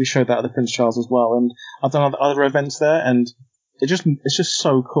 and we showed that at the Prince Charles as well. And I've done other events there, and it's just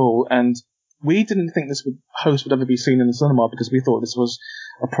so cool. And we didn't think this host would ever be seen in the cinema because we thought this was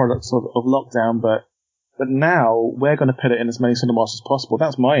a product of lockdown. But now we're going to put it in as many cinemas as possible.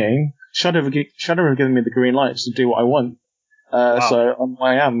 That's my aim. Shudder have given me the green lights to do what I want. So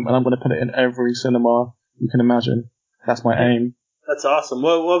I am, and I'm going to put it in every cinema you can imagine. That's my aim. That's awesome.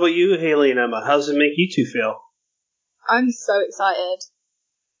 What about you, Haley and Emma? How does it make you two feel? I'm so excited.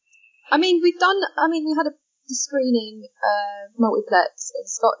 We had a screening Multiplex in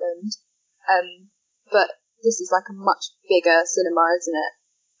Scotland, but this is like a much bigger cinema, isn't it?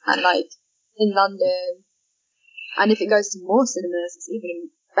 And like in London, and if it goes to more cinemas, it's even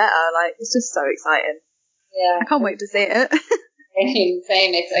better. Like it's just so exciting. Yeah, I can't wait to see it.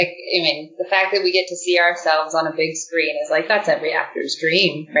 Same. It's like, the fact that we get to see ourselves on a big screen is like, that's every actor's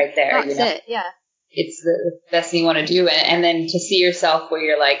dream right there. That's it, yeah. It's the best thing you want to do. And then to see yourself where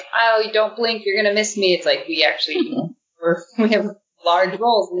you're like, oh, you don't blink, you're going to miss me. It's like, we actually, we have large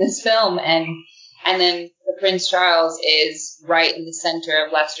roles in this film. And then the Prince Charles is right in the center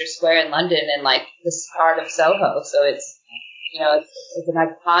of Leicester Square in London and like the heart of Soho. So it's, it's an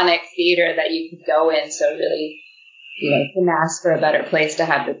iconic theater that you could go in. So really, couldn't ask for a better place to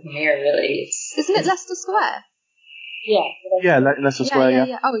have the premiere, really. Isn't it Leicester Square? Yeah. Yeah, Leicester Square,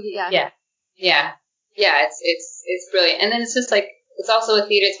 yeah. Oh, yeah. Yeah, it's brilliant. And then it's just like, it's also a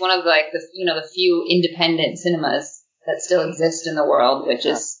theater, it's one of like the few independent cinemas that still exist in the world, which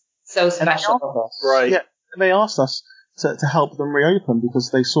is so special. Right. Yeah, and they asked us to help them reopen because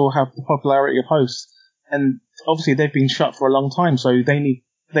they saw how the popularity of hosts. And obviously they've been shut for a long time, so they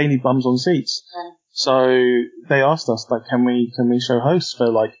need bums on seats. Yeah. So they asked us, like, can we show hosts for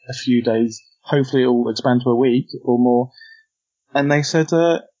like a few days? Hopefully it will expand to a week or more. And they said,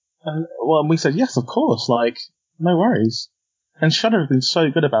 and we said, yes, of course, like, no worries. And Shudder have been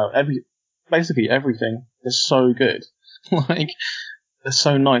so good about basically everything is so good. Like, they're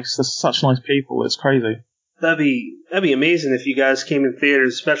so nice. They're such nice people. It's crazy. That'd be amazing if you guys came in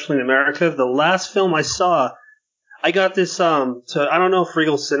theaters, especially in America. The last film I saw, I got this, I don't know if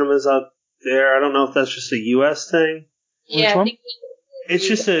Regal Cinema's out there. I don't know if that's just a U.S. thing. Yeah, I think it's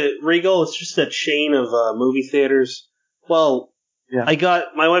just it's just a chain of movie theaters. Well, yeah.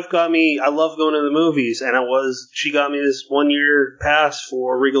 My wife got me, I love going to the movies, and she got me this 1-year pass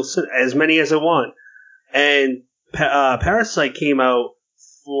for Regal Cinema, as many as I want. And Parasite came out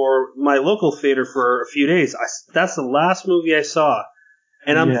for my local theater for a few days. That's the last movie I saw.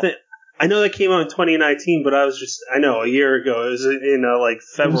 And I know that came out in 2019, but I know, a year ago. It was in like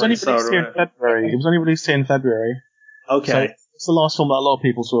February. It was only released here in February. Okay. So it's the last film that a lot of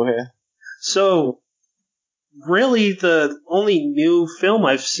people saw here. So, really, the only new film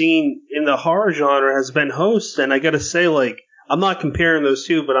I've seen in the horror genre has been Host, and I gotta say, like, I'm not comparing those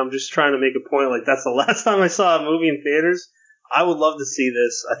two, but I'm just trying to make a point, like, that's the last time I saw a movie in theaters. I would love to see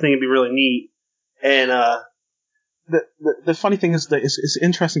this. I think it'd be really neat. And, the funny thing is that it's an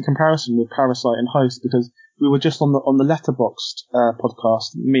interesting comparison with Parasite and Host, because we were just on the Letterboxd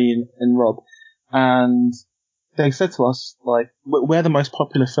podcast, me and Rob, and they said to us, like, we're the most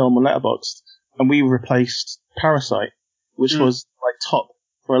popular film on Letterboxd, and we replaced Parasite, which was like top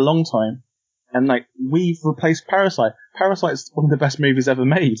for a long time. And like, we've replaced Parasite. Parasite's one of the best movies ever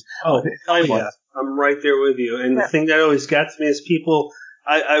made. Oh, hell yeah. I'm right there with you. And the thing that always gets me is people,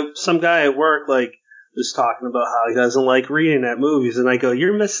 some guy at work, like, was talking about how he doesn't like reading at movies. And I go,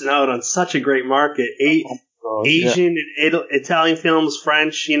 you're missing out on such a great market. Asian, Italian films,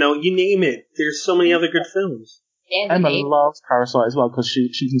 French, you name it. There's so many other good films. Emma loves Parasite as well because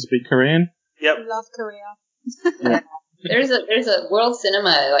she can speak Korean. Yep. I love Korea. Yeah. There's a world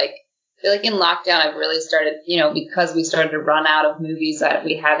cinema, like, I feel like in lockdown I've really started, because we started to run out of movies that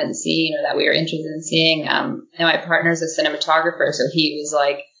we haven't seen or that we were interested in seeing. And my partner's a cinematographer, so he was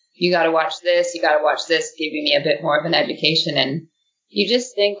like, you gotta watch this, giving me a bit more of an education. And you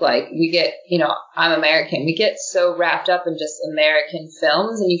just think, like, we get, I'm American, we get so wrapped up in just American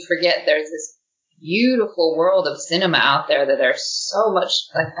films, and you forget there's this beautiful world of cinema out there that there's so much,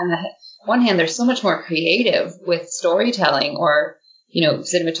 like, on the one hand, there's so much more creative with storytelling or,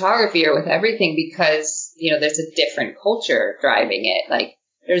 cinematography or with everything because, there's a different culture driving it. Like,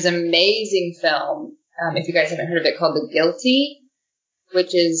 there's an amazing film, if you guys haven't heard of it, called The Guilty,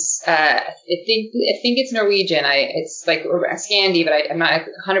 which is, I think it's Norwegian. It's like a Scandi, but I'm not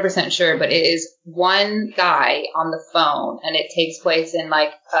 100% sure, but it is one guy on the phone, and it takes place in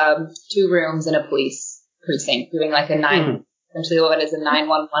like, 2 rooms in a police precinct doing like essentially what is a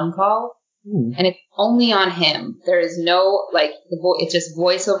 911 call. And it's only on him. There is no, like, it's just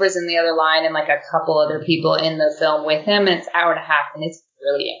voiceovers in the other line and like a couple other people in the film with him, and it's an hour and a half, and it's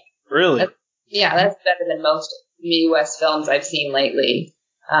brilliant. Really? That's better than most U.S. films I've seen lately.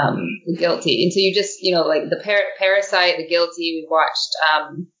 The Guilty. And so you just, like the Parasite, The Guilty. We watched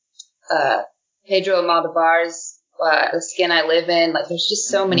Pedro Almodovar's The Skin I Live In. Like, there's just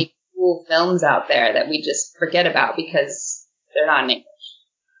so many cool films out there that we just forget about because they're not in English.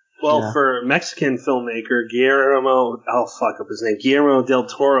 Well, for Mexican filmmaker Guillermo, I'll fuck up his name, Guillermo del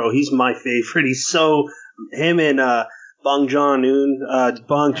Toro, he's my favorite. He's so, him and Bong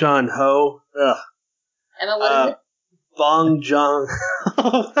Joon-ho. Ugh. Emma, what is it? Bong Joon.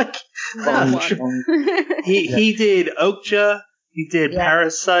 He did Okja. He did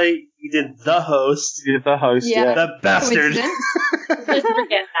Parasite. He did The Host. Yeah. The bastard. Just forget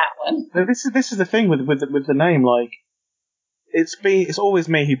that one. No, this is the thing with the name. Like, it's always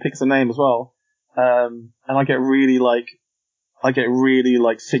me who picks the name as well. And I get really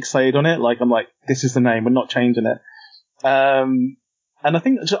fixated on it. Like, I'm like, this is the name. We're not changing it. And I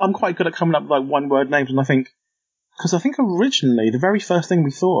think I'm quite good at coming up with like one word names. And I think originally the very first thing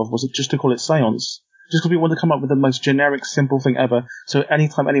we thought of was just to call it seance. Just because we want to come up with the most generic, simple thing ever. So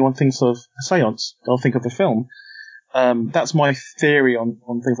anytime anyone thinks of a seance, they'll think of the film. That's my theory on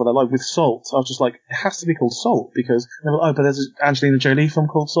things like that. Like with Salt, I was just like, it has to be called Salt because they were like, but there's an Angelina Jolie film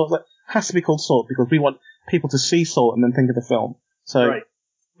called Salt. Like, it has to be called Salt because we want people to see Salt and then think of the film. So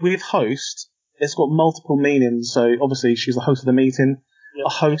with Host, it's got multiple meanings. So obviously she's the host of the meeting. Yep. A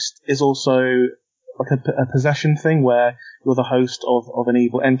host is also like a possession thing where you're the host of an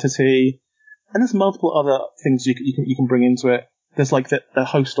evil entity. And there's multiple other things you can bring into it. There's like the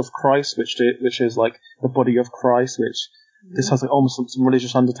host of Christ, which is like the body of Christ, which this has like almost some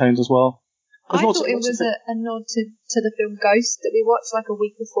religious undertones as well. I thought it was a nod to the film Ghost that we watched like a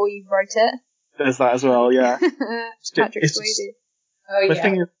week before you wrote it. There's that as well, yeah. Patrick Swayze. Oh yeah. The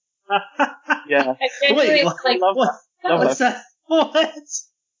thing is, yeah. Wait, what's that? What?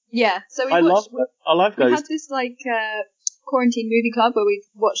 Yeah, so I love we Ghost. had this like quarantine movie club where we'd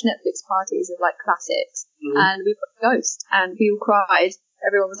watch Netflix parties of like classics, and we watched Ghost, and we all cried.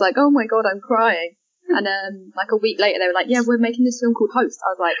 Everyone was like, "Oh my god, I'm crying!" And like a week later, they were like, "Yeah, we're making this film called Host." I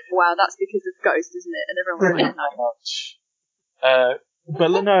was like, "Wow, that's because of Ghost, isn't it?" And everyone was like,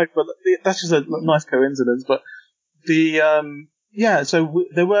 but that's just a nice coincidence. But so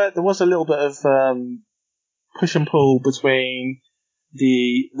there was a little bit of push and pull between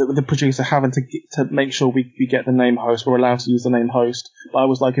the producer having to make sure we get the name Host. We're allowed to use the name Host. But I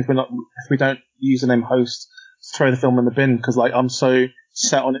was like, if we don't use the name Host, throw the film in the bin because like I'm so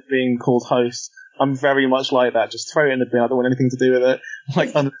set on it being called Host. I'm very much like that. Just throw it in the bin. I don't want anything to do with it.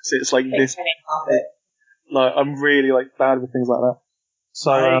 Like unless it's like this. Like I'm really like bad with things like that.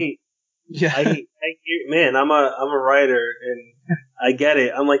 So man, I'm a writer and I get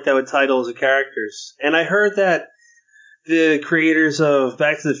it. I'm like that with titles of characters. And I heard that the creators of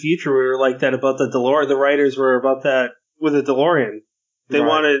Back to the Future were like that about the DeLorean. The writers were about that with the DeLorean. They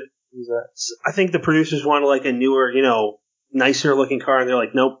wanted, I think the producers wanted like a newer, nicer looking car, and they're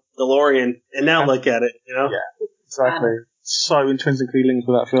like, nope, DeLorean. And now look at it, Yeah, exactly. So intrinsically linked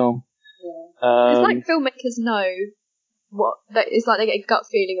with that film. Yeah. It's like filmmakers know it's like they get a gut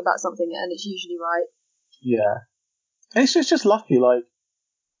feeling about something, and it's usually right. Yeah, and it's just lucky. Like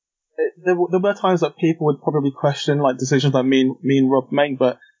there were times that people would probably question like decisions that me and Rob make,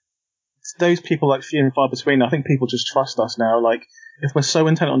 but those people like few and far between. I think people just trust us now. Like, if we're so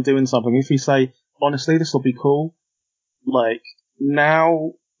intent on doing something, if we say, honestly, this will be cool, like,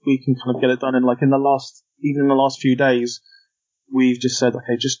 now we can kind of get it done. And like even in the last few days, we've just said,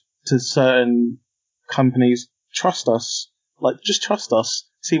 okay, just to certain companies, trust us. Like, just trust us.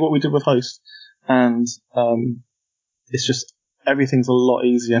 See what we did with Host. And, it's just, everything's a lot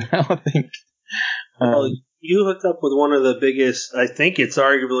easier now, I think. Well, you hooked up with one of the biggest, I think it's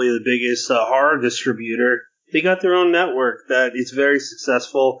arguably the biggest horror distributor. They got their own network that is very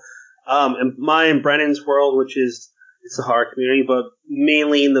successful. In my and Brennan's world, which is, it's a horror community, but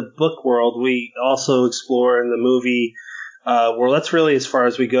mainly in the book world, we also explore in the movie world. That's really as far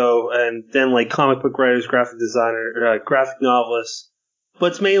as we go. And then like comic book writers, graphic designer, graphic novelists.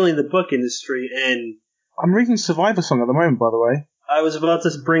 But it's mainly in the book industry. And I'm reading Survivor Song at the moment, by the way. I was about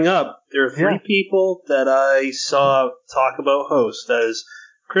to bring up, there are three people that I saw talk about Host. That is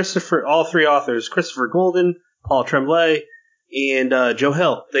all three authors, Christopher Golden, Paul Tremblay, and Joe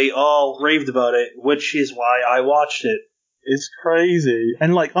Hill. They all raved about it, which is why I watched it. It's crazy.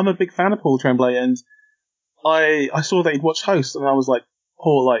 And like, I'm a big fan of Paul Tremblay, and I saw that he'd watched Host, and I was like,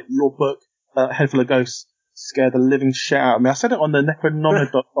 Paul, like, your book, Head Full of Ghosts, scared the living shit out of me. I said it on the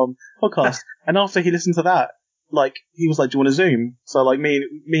Necronomicon podcast, and after he listened to that, like, he was like, do you want to Zoom? So like, me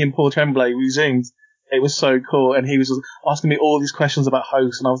and Paul Tremblay, we Zoomed. It was so cool, and he was asking me all these questions about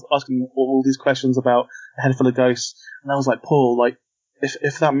Host, and I was asking him all these questions about A Head Full of Ghosts, and I was like, Paul, like,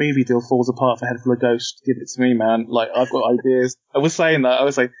 if that movie deal falls apart for Head Full of Ghosts, give it to me, man. Like, I've got ideas. I was saying that. I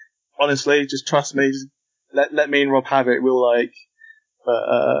was like, honestly, just trust me. Just let me and Rob have it. We'll like,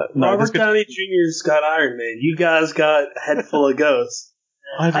 no. Robert Downey Jr.'s got Iron Man. You guys got A Head Full of Ghosts.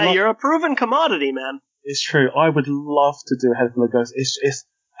 Hey, you're a proven commodity, man. It's true. I would love to do A Head Full of Ghosts. It's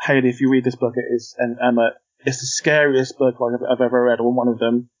Haley, if you read this book, it is, and Emma, it's the scariest book like I've ever read, or one of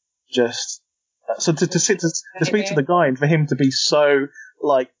them. Just so to speak to the guy and for him to be so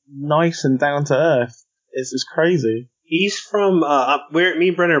like nice and down to earth is crazy. He's from me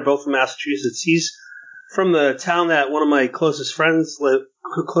and Brennan are both from Massachusetts. He's from the town that one of my closest friend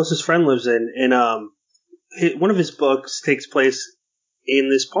lives in, and one of his books takes place in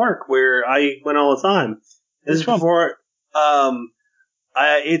this park where I went all the time. This is before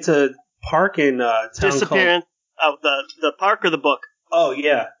it's a park in town Disappearance of the park or the book? Oh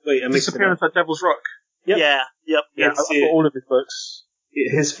yeah, wait, I mixed Disappearance at Devil's Rock. Yep. Yeah, yep. Yeah, I've got all of his books.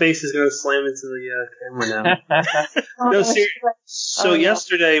 His face is going to slam into the camera now. No, seriously. So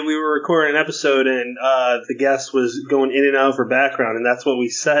yesterday we were recording an episode, and the guest was going in and out of her background, and that's what we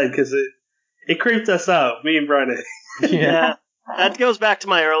said because it creeped us out, me and Brennan. Yeah, that goes back to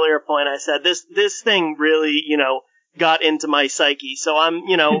my earlier point. I said this thing really, got into my psyche. So I'm,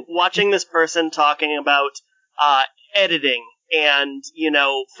 watching this person talking about editing and,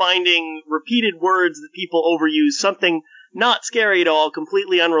 finding repeated words that people overuse, something not scary at all,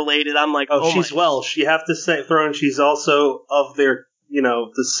 completely unrelated. I'm like, oh she's Welsh. You have to throw in she's also of their,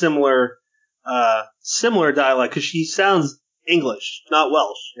 the similar dialect, because she sounds English, not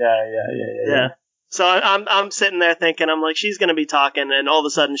Welsh. Yeah. So I'm sitting there thinking, I'm like, she's going to be talking, and all of a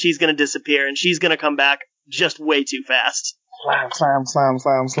sudden she's going to disappear, and she's going to come back just way too fast. Slam.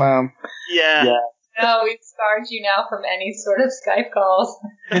 Yeah. No, we've scarred you now from any sort of Skype calls.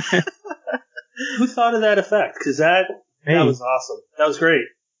 Who thought of that effect? Because that was awesome. That was great.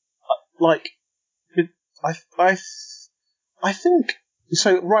 I think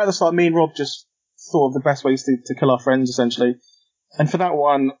so. Right at the start, me and Rob just thought of the best ways to kill our friends, essentially. And for that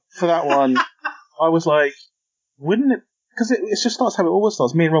one, I was like, wouldn't it? Because it just starts how it always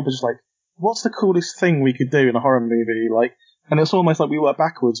starts. Me and Rob were just like, what's the coolest thing we could do in a horror movie? Like, and it's almost like we work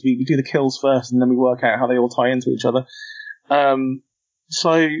backwards. We do the kills first, and then we work out how they all tie into each other.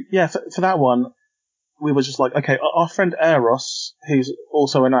 So yeah, for that one, we were just like, okay, our friend Eros, who's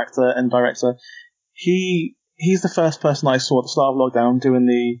also an actor and director, he's the first person I saw at the start of lockdown doing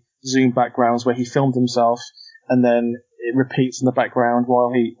the Zoom backgrounds where he filmed himself, and then it repeats in the background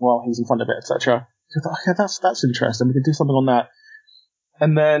while he's in front of it, etc. So I thought, okay, that's interesting. We could do something on that.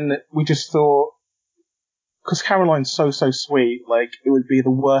 And then we just thought, because Caroline's so sweet, like, it would be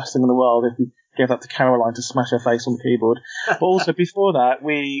the worst thing in the world if we gave that to Caroline to smash her face on the keyboard. But also before that,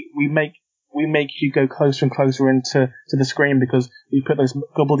 we make you go closer and closer into the screen, because we put those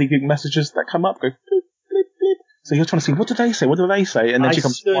gobbledygook messages that come up, go bleep, bleep, bleep. So you're trying to see, what did they say? And then she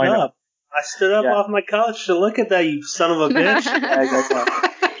comes flying up. I stood up off my couch to look at that, you son of a bitch.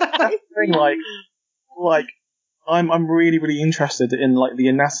 That thing, like, I'm really, really interested in, like, the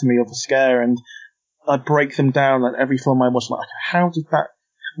anatomy of a scare, and I break them down at every film I watch. Like, how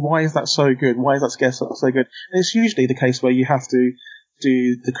why is that so good? Why is that scare so good? And it's usually the case where you have to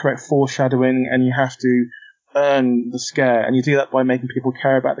do the correct foreshadowing and you have to earn the scare, and you do that by making people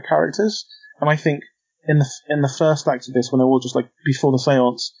care about the characters. And I think in the first act of this, when they're all just like before the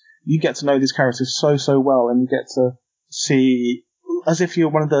seance, you get to know these characters so well, and you get to see as if you're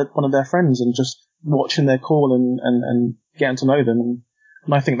one of their friends and just watching their call and getting to know them.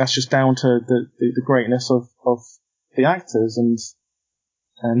 And I think that's just down to the greatness of the actors,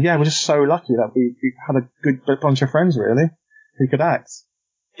 and yeah, we're just so lucky that we had a good bunch of friends really who could act.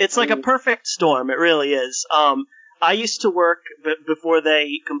 It's like a perfect storm. It really is. I used to work before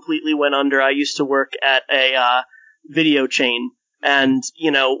they completely went under. I used to work at a video chain, and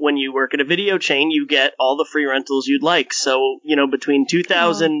when you work at a video chain, you get all the free rentals you'd like. So between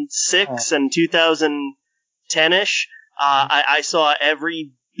 2006 and 2010ish, I saw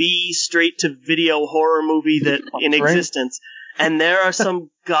every B straight to video horror movie that in existence, and there are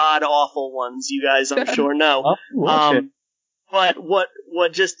some god awful ones. You guys, I'm sure know. But what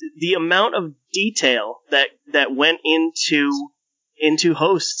just the amount of detail that went into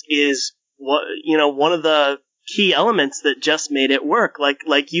Hosts is one of the key elements that just made it work.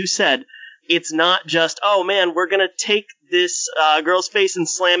 Like you said, it's not just, oh man, we're gonna take this girl's face and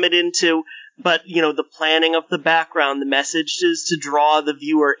slam it into, but the planning of the background, the messages to draw the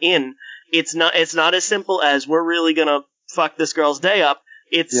viewer in. It's not as simple as we're really gonna fuck this girl's day up.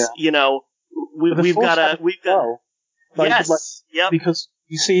 It's we've got. Like, yes. Yep. Because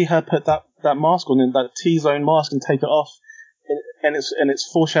you see her put that mask on, that T-zone mask, and take it off, and it's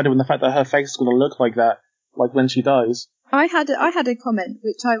foreshadowing the fact that her face is going to look like that, like when she dies. I had a comment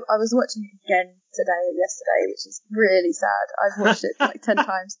which I was watching it again yesterday, which is really sad. I've watched it like 10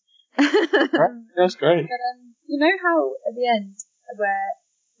 times. That's great. But you know how at the end where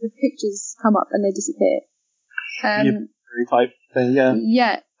the pictures come up and they disappear. Type thing, yeah.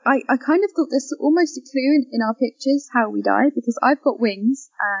 Yeah. I kind of thought there's almost a clue in our pictures how we die, because I've got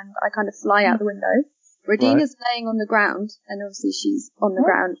wings and I kind of fly out the window. Radina's laying on the ground, and obviously she's on the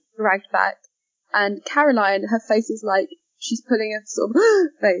ground, dragged back. And Caroline, her face is like she's pulling a sort of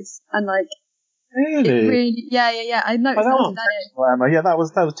face, and like really, yeah. I noticed that. Yeah, that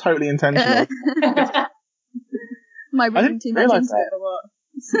was totally intentional. My reading too much into it, or what?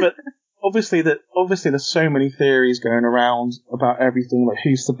 But Obviously, there's so many theories going around about everything. Like,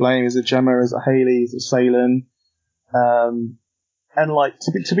 who's to blame? Is it Gemma? Is it Hayley? Is it Salen? And like,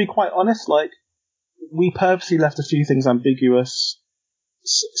 to be quite honest, like, we purposely left a few things ambiguous.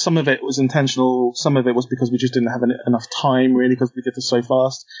 Some of it was intentional. Some of it was because we just didn't have enough time, really, because we did this so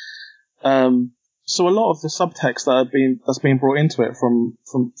fast. So a lot of the subtext that's being brought into it from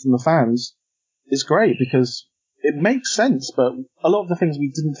the fans is great, because it makes sense, but a lot of the things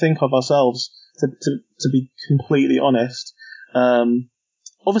we didn't think of ourselves, to be completely honest.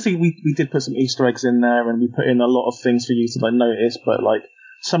 Obviously, we did put some Easter eggs in there, and we put in a lot of things for you to like notice, but like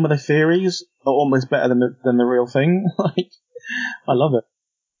some of the theories are almost better than the real thing. Like, I love it.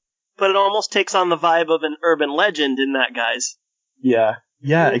 But it almost takes on the vibe of an urban legend in that, guys. Yeah,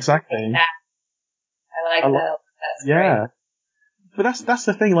 exactly. I like that. That's great. But that's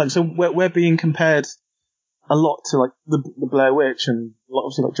the thing. Like, so we're being compared a lot to like the Blair Witch, and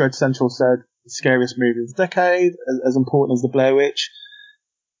obviously, like Dread Central said, the scariest movie of the decade, as important as the Blair Witch.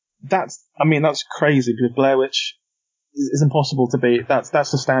 That's crazy, because Blair Witch is impossible to beat. That's the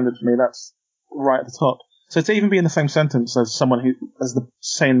standard for me. That's right at the top. So to even be in the same sentence as someone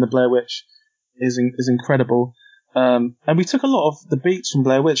saying the Blair Witch is incredible. And we took a lot of the beats from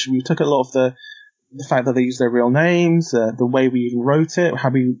Blair Witch. We took a lot of the fact that they used their real names, the way we even wrote it, how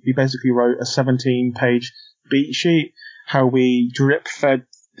we basically wrote a 17-page beat sheet, how we drip fed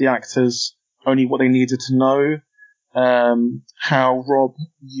the actors only what they needed to know, how Rob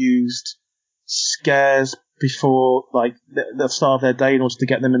used scares before like the start of their day in order to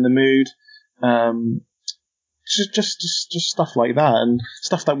get them in the mood, just stuff like that, and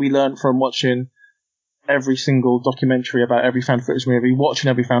stuff that we learned from watching every single documentary about every fan footage movie, watching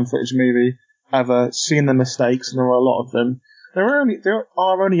every fan footage movie ever, seeing the mistakes, and there are a lot of them. There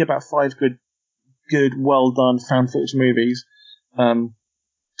are only about 5 good, well done fan footage movies.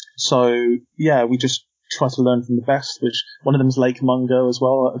 So yeah, we just try to learn from the best. Which one of them is Lake Mungo as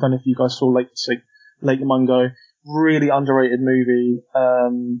well. I don't know if you guys saw Lake Mungo, really underrated movie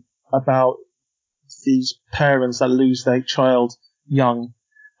about these parents that lose their child young,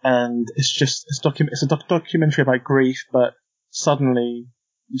 and it's a documentary about grief, but suddenly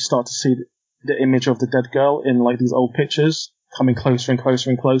you start to see the image of the dead girl in like these old pictures coming closer and closer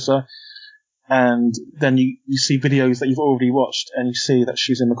and closer, and then you see videos that you've already watched, and you see that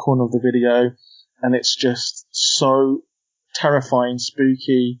she's in the corner of the video, and it's just so terrifying,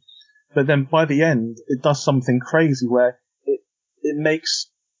 spooky, but then by the end, it does something crazy where it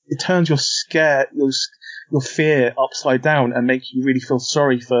turns your fear upside down and makes you really feel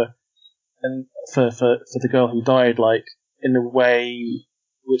sorry for the girl who died, like, in a way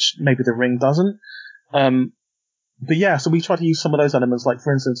which maybe The Ring doesn't. But yeah, so we try to use some of those elements, like,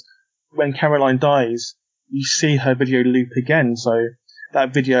 for instance, when Caroline dies, you see her video loop again, so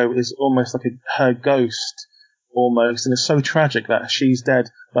that video is almost like her ghost, almost, and it's so tragic that she's dead,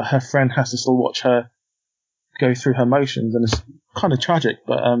 but her friend has to still watch her go through her motions, and it's kind of tragic,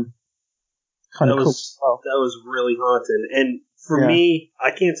 but kind of cool. That was really haunting, and for me,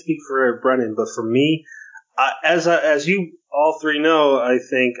 I can't speak for Brennan, but for me, as you all three know, I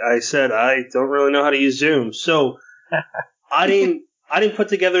think I said I don't really know how to use Zoom, so I didn't put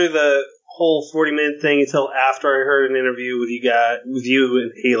together the whole 40-minute thing until after I heard an interview with you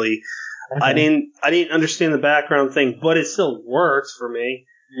and Haley. Okay. I didn't understand the background thing, but it still works for me.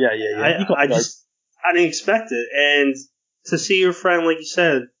 Yeah. I didn't expect it, and to see your friend, like you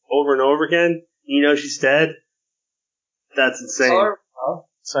said, over and over again, you know she's dead. That's insane.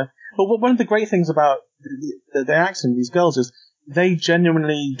 So, but one of the great things about the acting of these girls is they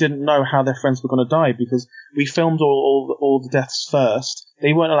genuinely didn't know how their friends were going to die, because we filmed all the deaths first.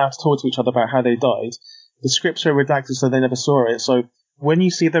 They weren't allowed to talk to each other about how they died. The scripts were redacted, so they never saw it. So when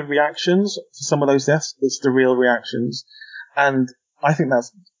you see the reactions to some of those deaths, it's the real reactions. And I think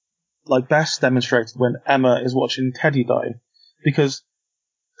that's like best demonstrated when Emma is watching Teddy die. Because,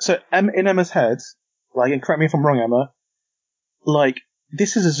 so in Emma's head, like, and correct me if I'm wrong, Emma, like,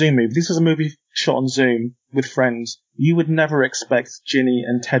 this is a Zoom movie. This is a movie shot on Zoom with friends. You would never expect Ginny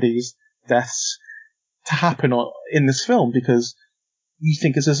and Teddy's deaths to happen in this film, because you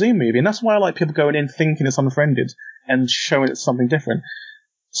think it's a Zoom movie. And that's why I like people going in thinking it's Unfriended and showing it's something different.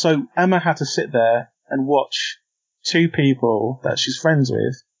 So Emma had to sit there and watch two people that she's friends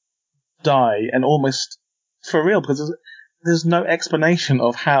with die, and almost for real, because there's no explanation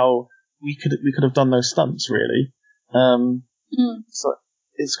of how we could have done those stunts, really. So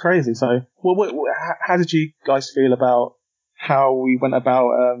it's crazy. So, how did you guys feel about how we went about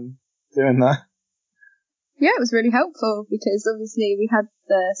doing that? Yeah, it was really helpful, because obviously we had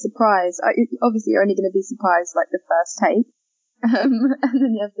the surprise. Obviously, you're only going to be surprised like the first take, and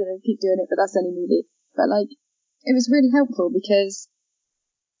then you have to keep doing it. But that's any movie. But like, it was really helpful because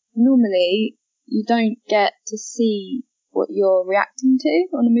normally you don't get to see what you're reacting to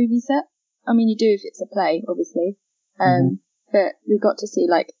on a movie set. I mean, you do if it's a play, obviously. But we got to see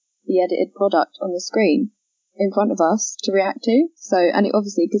like the edited product on the screen in front of us to react to. So, and it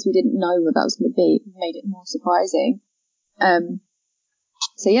obviously, because we didn't know what that was going to be, made it more surprising.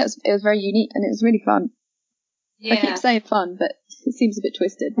 So yeah, it was very unique, and it was really fun. Yeah. I keep saying fun, but it seems a bit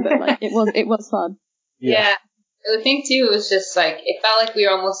twisted, but like it was fun. Yeah. The thing too was just like, it felt like we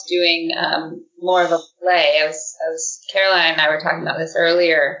were almost doing more of a play. I was Caroline and I were talking about this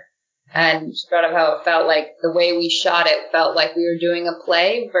earlier, and she brought up how it felt like the way we shot it felt like we were doing a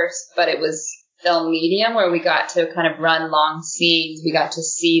play but it was film medium, where we got to kind of run long scenes. We got to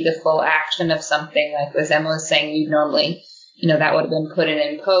see the full action of something, like as Emma was saying, you'd normally, that would have been put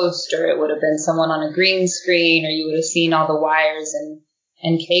in post, or it would have been someone on a green screen, or you would have seen all the wires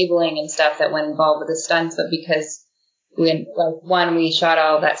and cabling and stuff that went involved with the stunts. But because we shot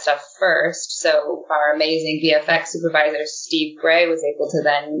all that stuff first, so our amazing VFX supervisor Steve Gray was able to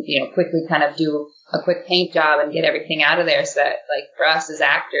then quickly kind of do a quick paint job and get everything out of there, so that like for us as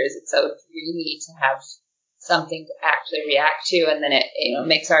actors, it's so dreamy to have something to actually react to, and then it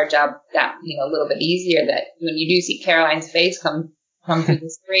makes our job that a little bit easier, that when you do see Caroline's face come through the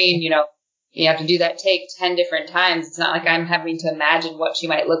screen, you have to do that take 10 different times. It's not like I'm having to imagine what she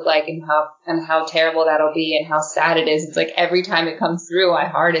might look like and how terrible that'll be and how sad it is. It's like every time it comes through, my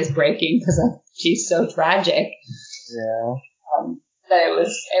heart is breaking because she's so tragic. Yeah. But it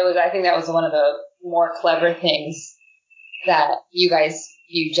was, I think that was one of the more clever things that you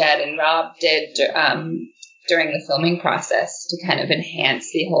Jed and Rob did during the filming process to kind of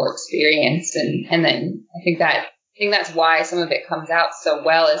enhance the whole experience. And then I think that's why some of it comes out so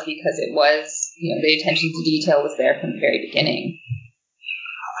well, is because it was, the attention to detail was there from the very beginning.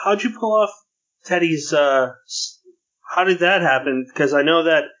 How'd you pull off Teddy's, how did that happen? Because I know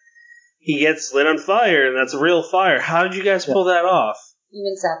that he gets lit on fire, and that's a real fire. How did you guys pull that off?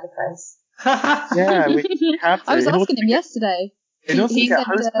 Human sacrifice. Yeah, we have to. I was asking him yesterday.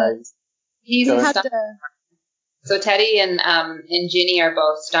 So Teddy and Ginny are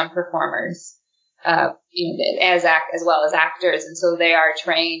both stunt performers. As well as actors, and so they are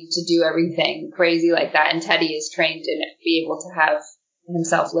trained to do everything crazy like that. And Teddy is trained to be able to have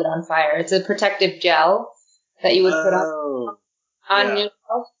himself lit on fire. It's a protective gel that you would put on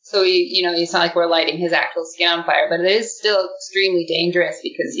yourself. So, it's not like we're lighting his actual skin on fire, but it is still extremely dangerous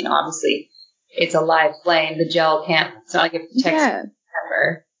because, obviously it's a live flame. The gel it's not like it protects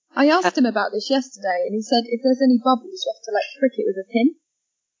ever. I asked him about this yesterday, and he said if there's any bubbles, you have to, prick it with a pin.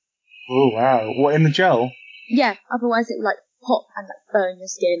 Oh, wow. What, in the gel? Yeah, otherwise it would, pop and, burn your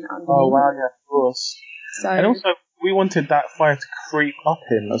skin underneath. Oh, wow, yeah, of course. So, and also, we wanted that fire to creep up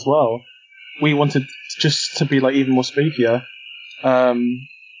him as well. We wanted just to be, even more spookier.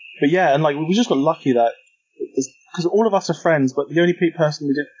 But yeah, and, we just got lucky that, because all of us are friends, but the only person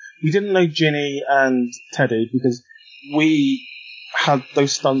we didn't know Ginny and Teddy, because we had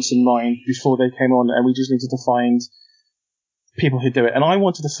those stunts in mind before they came on, and we just needed to find people who do it. And I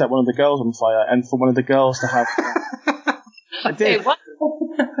wanted to set one of the girls on fire, and for one of the girls to have. I did. Hey, what?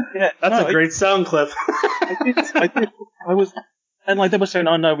 Yeah, that's a great sound clip. I did. I was, and they were saying,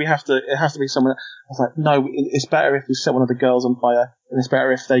 "Oh no, it has to be someone." I was like, "No, it's better if we set one of the girls on fire, and it's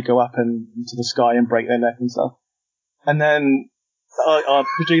better if they go up into the sky and break their neck and stuff." And then our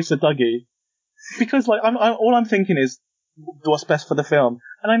producer Dougie, because all I'm thinking is what's best for the film,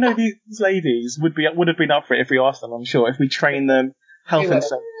 and I know these ladies would have been up for it if we asked them. I'm sure if we train them, health and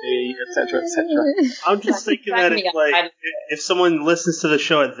safety, etc., etc. I'm just thinking that if someone listens to the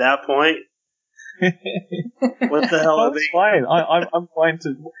show at that point, what the hell are they? Fine. I'm fine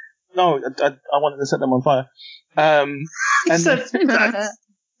to. No, I wanted to set them on fire.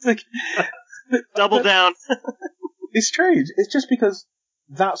 Double down. It's strange. It's just because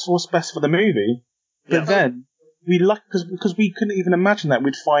that's what's best for the movie. But then we because we couldn't even imagine that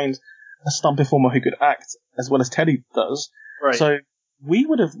we'd find a stunt performer who could act as well as Teddy does. Right. So we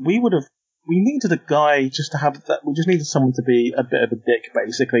needed a guy just to have that. We just needed someone to be a bit of a dick,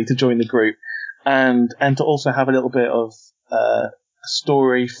 basically, to join the group, and to also have a little bit of a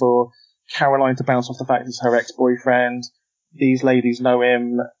story for Caroline to bounce off the fact it's her ex-boyfriend. These ladies know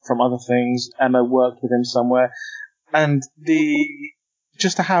him from other things. Emma worked with him somewhere, and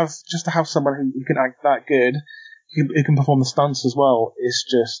just to have someone who can act that good, who can perform the stunts as well, is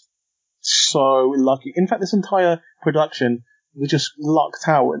just so lucky. In fact, this entire production, we just lucked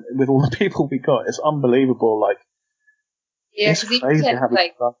out with all the people we got. It's unbelievable. It's crazy how we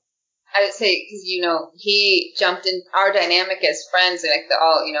got that. I would say, because, he jumped in our dynamic as friends, and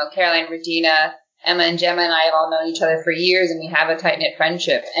Caroline, Regina, Emma, and Gemma and I have all known each other for years, and we have a tight-knit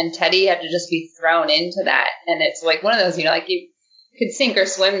friendship, and Teddy had to just be thrown into that, and it's one of those, you could sink or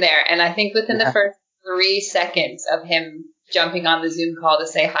swim there, and I think within the first 3 seconds of him jumping on the Zoom call to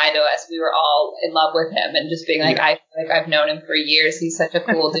say hi to us, we were all in love with him, and just being I feel like I've known him for years. He's such a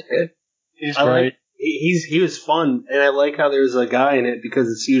cool dude. He's great. He was fun, and I like how there's a guy in it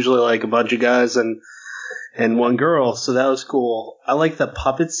because it's usually a bunch of guys and one girl, so that was cool. I like the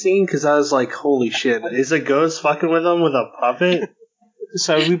puppet scene because I was like, holy shit, is a ghost fucking with him with a puppet?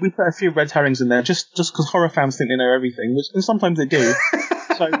 So we put a few red herrings in there just because horror fans think they know everything, and sometimes they do.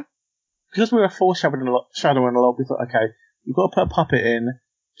 So because we were foreshadowing a lot, we thought, okay, we've got to put a puppet in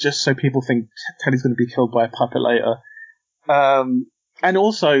just so people think Teddy's going to be killed by a puppet later. And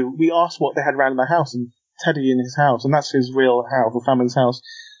also, we asked what they had around in the house, and Teddy in his house, and that's his real house, or family's house,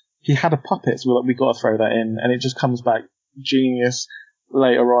 he had a puppet, so we got to throw that in, and it just comes back genius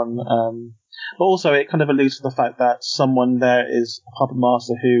later on. But also, it kind of alludes to the fact that someone there is a puppet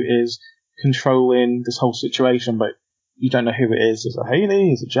master who is controlling this whole situation, but you don't know who it is. Is it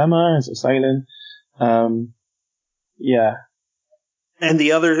Haley? Is it Gemma? Is it Salem? Yeah. And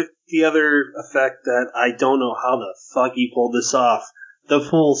the other effect that I don't know how the fuck you pulled this off, the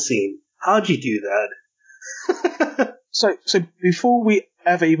pool scene. How'd you do that? So before we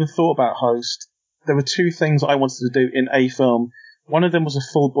ever even thought about Host, there were 2 things I wanted to do in a film. One of them was a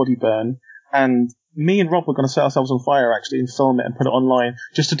full body burn, and me and Rob were going to set ourselves on fire actually and film it and put it online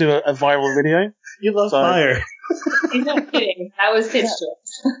just to do a viral video. You love fire. You're not kidding. That was his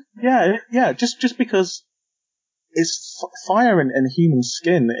choice. Yeah. Just because it's fire and human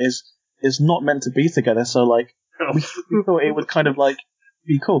skin is not meant to be together. So we thought it would kind of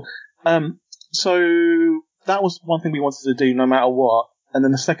be cool. So that was one thing we wanted to do no matter what. And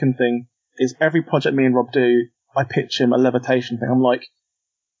then the second thing is every project me and Rob do, I pitch him a levitation thing. I'm like,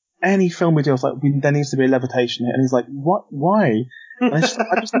 any film we do, I was like, there needs to be a levitation here. And he's like, what? Why? And I just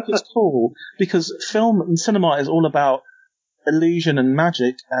think it's cool because film and cinema is all about illusion and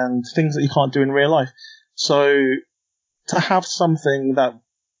magic and things that you can't do in real life. So to have something that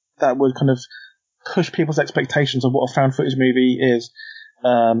would kind of push people's expectations of what a found footage movie is,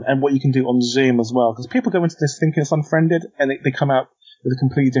 and what you can do on Zoom as well, because people go into this thinking it's unfriended and they come out with a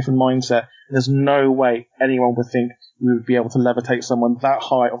completely different mindset. And there's no way anyone would think we would be able to levitate someone that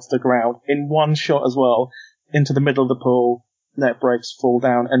high off the ground in one shot as well. into the middle of the pool, net breaks, fall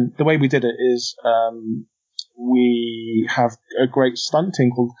down. And the way we did it is we have a great stunt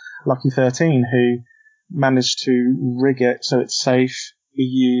team called Lucky 13 who managed to rig it so it's safe. We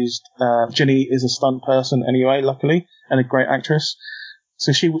used Ginny is a stunt person anyway, luckily, and a great actress.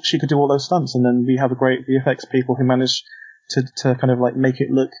 So she could do all those stunts, and then we have a great VFX people who managed to kind of like make it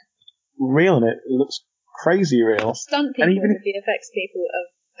look real, and it looks crazy real. Stunt people and the VFX people are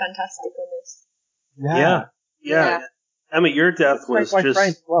fantastic on this. Yeah. Emma, your death was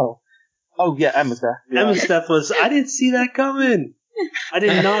just... Well. Oh, yeah, Emma's death. Yeah. Emma's death was... I didn't see that coming. I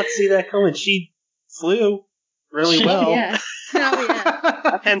did not see that coming. She flew really well. Yeah. Oh,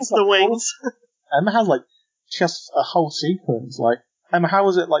 yeah. Hence the wings. Emma has, like... She has a whole sequence. Like, Emma, how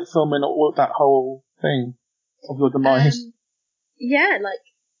was it, like, filming all that whole thing of your demise? Yeah, like,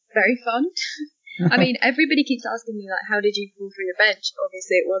 very fun. I mean, everybody keeps asking me, like, how did you fall through the bench?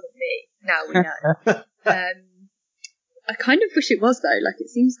 Obviously, it wasn't me. Now we know. I kind of wish it was, though. Like, it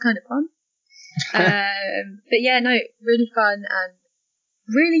seems kind of fun. But yeah, no, really fun and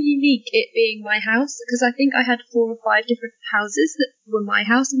really unique, it being my house, because I think I had 4 or 5 different houses that were my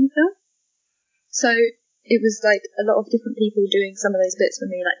house in the film. So it was, like, a lot of different people doing some of those bits for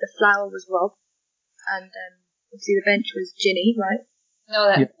me. Like, the flower was Rob, and obviously the bench was Ginny, right? No,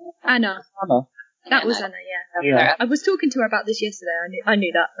 that's Anna. That was Anna, yeah. I was talking to her about this yesterday. I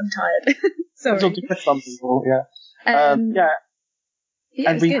knew that. I'm tired. Sorry. Some people, yeah. Yeah,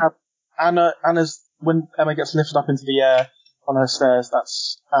 and we good. have Anna's, when Emma gets lifted up into the air on her stairs,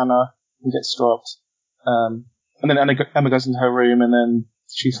 that's Anna who gets dropped. And then Emma goes into her room, and then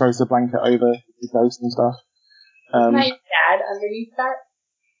she throws the blanket over the ghost and stuff. Wasn't that your dad underneath that?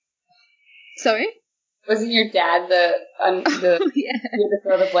 Sorry? Wasn't your dad the you had to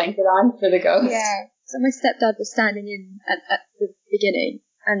throw the blanket on for the ghost? Yeah. So my stepdad was standing in at the beginning,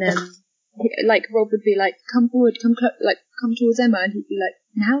 and then like Rob would be like, "Come forward, come towards Emma," and he'd be like,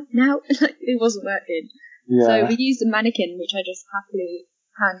 "Now," like it wasn't working. Yeah. So we used a mannequin, which I just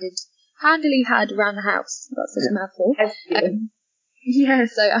handily had around the house. That's such a mouthful. Yeah.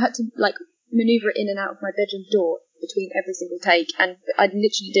 So I had to like maneuver it in and out of my bedroom door between every single take, and I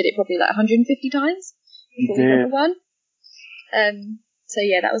literally did it probably like 150 times before we got the one. So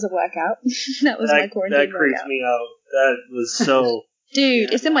yeah, that was a workout. That was my quarantine workout. That creeps me out. That was so...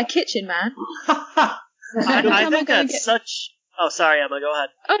 Dude, it's in my kitchen, man. I think that's such... Oh, sorry, Emma, go ahead.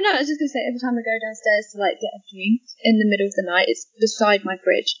 Oh, no, I was just going to say, every time I go downstairs to, like, get a drink in the middle of the night, it's beside my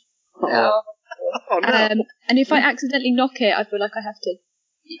fridge. Oh, no. And if I accidentally knock it, I feel like I have to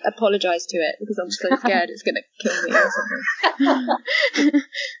apologise to it, because I'm so scared it's going to kill me or something.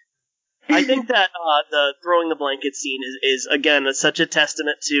 I think that the throwing the blanket scene is again such a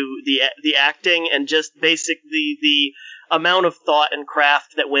testament to the acting and just basically the amount of thought and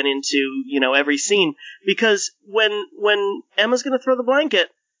craft that went into every scene. Because when Emma's going to throw the blanket,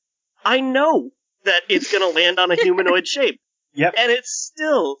 I know that it's going to land on a humanoid shape. Yep. And it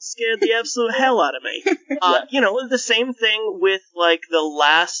still scared the absolute hell out of me. The same thing with like the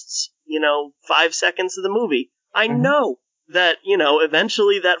last 5 seconds of the movie. I know that,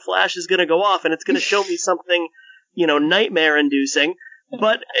 eventually that flash is going to go off and it's going to show me something, nightmare-inducing,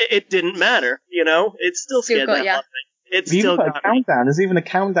 but it didn't matter, It still scared that out of me. It's still got a countdown. There's even a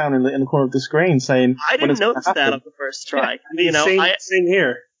countdown in the corner of the screen saying... I didn't notice that on the first try. Same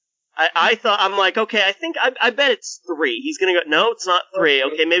here. I thought, I'm like, okay, I bet it's 3. He's going to go, no, it's not 3.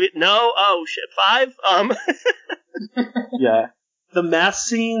 Okay, maybe, no, oh, shit, 5? Yeah. The mask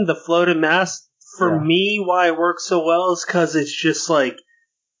scene, the floated mask, for me, why it works so well is because it's just like,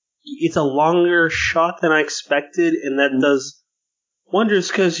 it's a longer shot than I expected, and that does wonders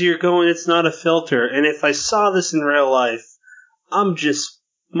because you're going, it's not a filter. And if I saw this in real life,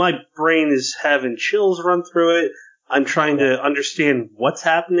 my brain is having chills run through it. I'm trying to understand what's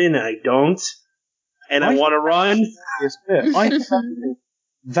happening, and I don't. And I want to run. I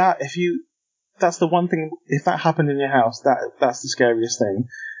think that's the one thing, if that happened in your house, that's the scariest thing.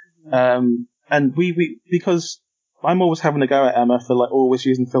 And we because I'm always having to go at Emma for like always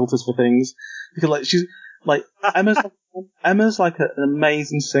using filters for things, because like she's like Emma's like an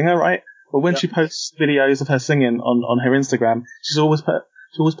amazing singer, right? But when she posts videos of her singing on her Instagram, she always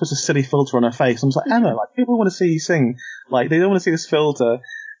puts a silly filter on her face. I'm just like, Emma, like people want to see you sing, like they don't want to see this filter.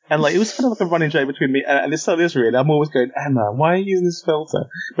 And like it was kind of like a running joke between me and it still is really. I'm always going, Emma, why are you using this filter?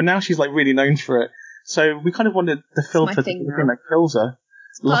 But now she's like really known for it. So we kind of wanted the filter to be the thing that kills her.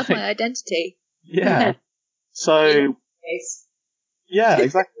 It's part of my identity. Yeah. So, yeah,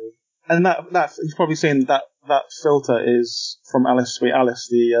 exactly. And that you've probably seen that filter is from Alice Sweet Alice,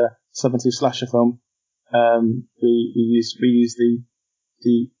 the 70s slasher film. We use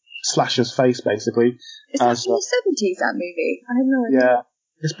the slasher's face, basically. Is that from the 70s, that movie? I have no idea. Yeah.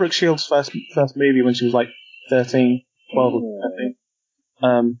 It's Brooke Shields' first movie when she was like 13, 12 or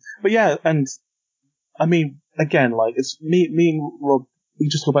 13. But yeah, and I mean, again, like, it's me and Rob, we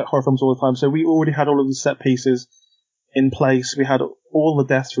just talk about horror films all the time, so we already had all of the set pieces in place. We had all the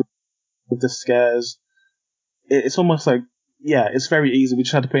deaths with the scares. It's almost like, yeah, it's very easy. We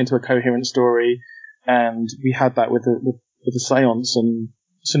just had to put into a coherent story, and we had that with the seance, and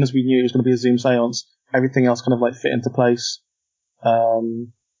as soon as we knew it was going to be a Zoom seance, everything else kind of like fit into place.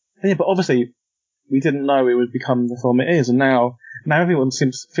 Yeah, but obviously we didn't know it would become the film it is, and now everyone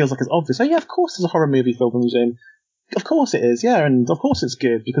feels like it's obvious. Oh yeah, of course there's a horror movie filmed on Zoom. Of course it is, yeah, and of course it's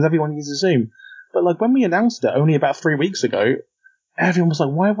good because everyone uses Zoom. But like when we announced it only about 3 weeks ago, everyone was like,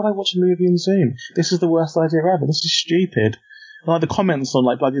 why would I watch a movie on Zoom? This is the worst idea ever. This is stupid. And like the comments on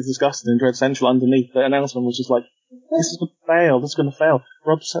like Bloody Disgusting and Dread Central underneath the announcement was just like, this is going to fail, this is going to fail.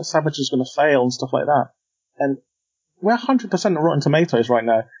 Rob Savage is going to fail and stuff like that. And we're 100% on Rotten Tomatoes right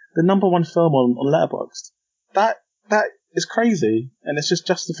now. The number one film on Letterboxd. That is crazy. And it's just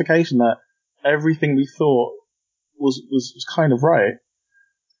justification that everything we thought was kind of right.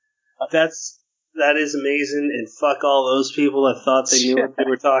 That is amazing, and fuck all those people that thought they knew what they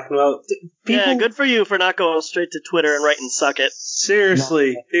were talking about. Yeah, good for you for not going straight to Twitter and writing "suck it."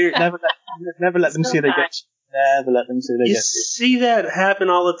 Seriously, never let them see they get you. Never let them see they get you. See that happen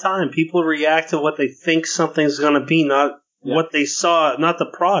all the time. People react to what they think something's going to be, not what they saw, not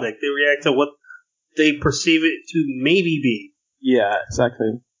the product. They react to what they perceive it to maybe be. Yeah,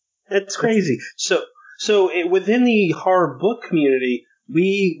 exactly. It's crazy. So within the horror book community,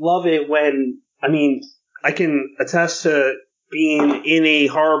 we love it when. I mean, I can attest to being in a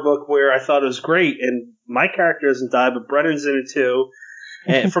horror book where I thought it was great, and my character doesn't die, but Brennan's in it too.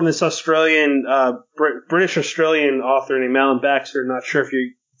 And from this Australian, British Australian author named Alan Baxter. Not sure if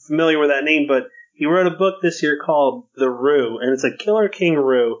you're familiar with that name, but he wrote a book this year called The Roo, and it's a Killer King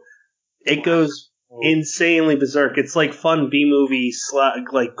Roo. It goes insanely berserk. It's like fun B-movie,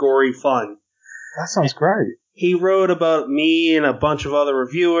 like gory fun. That sounds great. He wrote about me and a bunch of other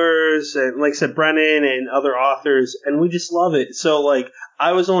reviewers, and like I said, Brennan and other authors, and we just love it. So, like,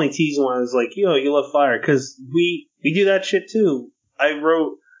 I was only teasing when I was like, yo, you love fire, because we do that shit too. I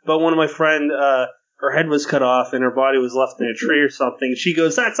wrote about one of my friend, her head was cut off and her body was left in a tree or something. She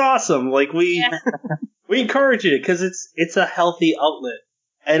goes, that's awesome. Like, we encourage it, because it's a healthy outlet.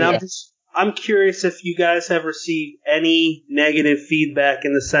 And I'm curious if you guys have received any negative feedback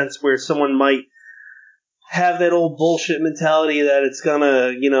in the sense where someone might have that old bullshit mentality that it's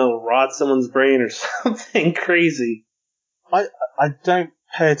gonna, rot someone's brain or something crazy. I don't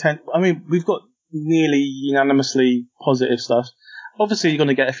pay attention. I mean, we've got nearly unanimously positive stuff. Obviously, you're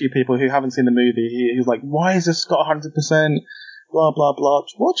gonna get a few people who haven't seen the movie who's like, why has this got 100%? Blah blah blah.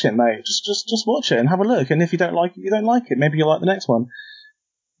 Just watch it, mate. Just watch it and have a look. And if you don't like it, you don't like it. Maybe you'll like the next one.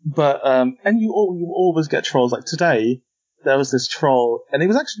 But and you always get trolls. Like today, there was this troll, and he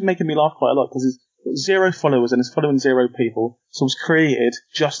was actually making me laugh quite a lot because he's 0 followers and is following 0 people, so it was created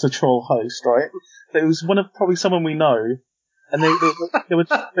just a troll host, right? It was probably someone we know, and they were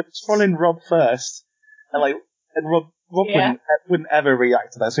trolling Rob first, and Rob wouldn't ever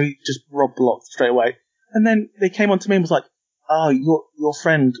react to that, so Rob blocked straight away, and then they came on to me and was like, "Oh, your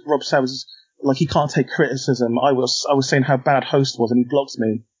friend Rob Savage, like he can't take criticism. I was saying how bad host was, and he blocked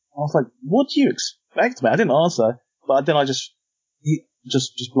me." I was like, "What do you expect, man?" I didn't answer, but then I just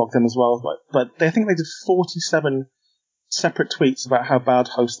blocked them as well. But I think they did 47 separate tweets about how bad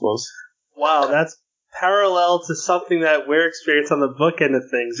host was. Wow, that's parallel to something that we're experiencing on the book end of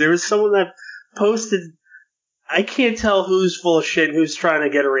things. There was someone that posted, I can't tell who's full of shit and who's trying to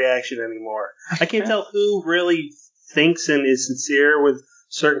get a reaction anymore. I can't tell who really thinks and is sincere with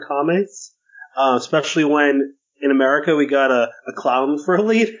certain comments, especially when in America we got a clown for a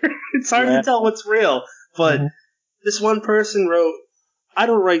leader. It's hard to tell what's real. But this one person wrote, I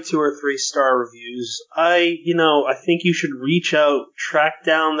don't write 2 or 3 star reviews. I think you should reach out, track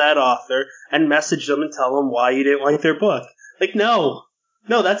down that author, and message them and tell them why you didn't like their book. Like, no,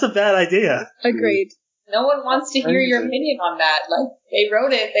 that's a bad idea. Agreed. No one wants to hear your opinion on that. Like, they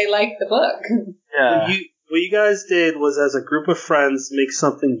wrote it, they liked the book. Yeah. What you guys did was, as a group of friends, make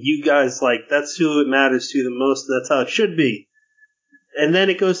something you guys like. That's who it matters to the most. That's how it should be. And then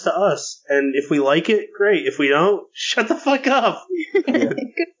it goes to us. And if we like it, great. If we don't, shut the fuck up. Good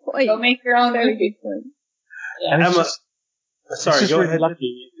point. Go make your own Very movie. good point. Yeah. And sorry, go really ahead.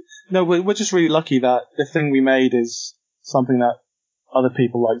 Lucky. No, we're just really lucky that the thing we made is something that other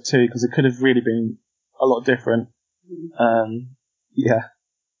people like too, because it could have really been a lot different. Yeah.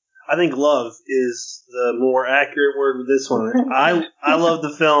 I think love is the more accurate word with this one. I love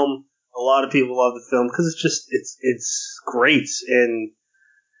the film. A lot of people love the film because it's great, and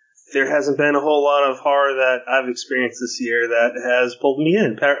there hasn't been a whole lot of horror that I've experienced this year that has pulled me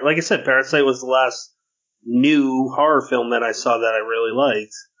in. Like I said, Parasite was the last new horror film that I saw that I really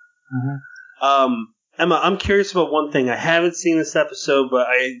liked. Mm-hmm. Emma, I'm curious about one thing. I haven't seen this episode, but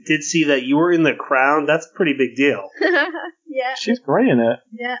I did see that you were in The Crown. That's a pretty big deal. Yeah. She's great in it.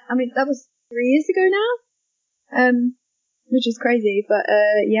 Yeah, I mean, that was 3 years ago now, which is crazy, but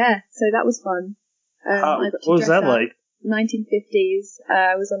yeah, so that was fun. I got to what was that like? 1950s.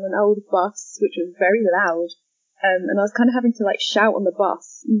 I was on an old bus, which was very loud, and I was kind of having to like shout on the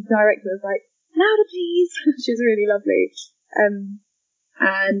bus. And the director was like, "Louder, please." She was really lovely.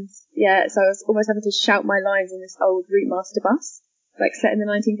 And yeah, so I was almost having to shout my lines in this old Routemaster bus, like set in the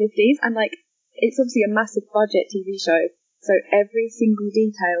 1950s, and like it's obviously a massive budget TV show, so every single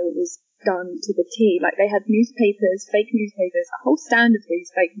detail was done to the T. Like they had newspapers, fake newspapers, a whole stand of these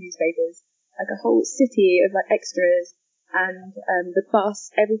fake newspapers, like a whole city of like extras. And the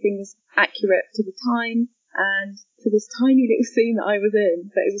bus, everything was accurate to the time and to this tiny little scene that I was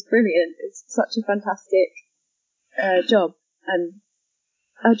in. But it was brilliant. It's such a fantastic job, and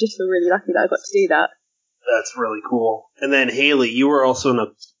I just feel really lucky that I got to do that. That's really cool. And then Haley, you were also in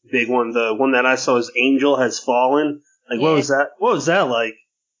a big one. The one that I saw is Angel Has Fallen. Like, what was that? What was that like?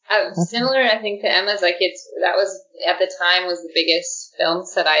 Similar, I think, to Emma's. Like, that was at the time was the biggest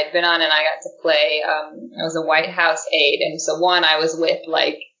films that I had been on, and I got to play. I was a White House aide, and so I was with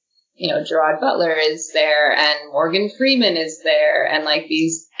like, Gerard Butler is there, and Morgan Freeman is there, and like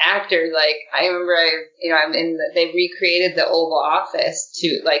these actors. Like I remember, they recreated the Oval Office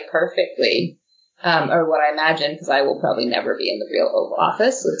to like perfectly, or what I imagine, because I will probably never be in the real Oval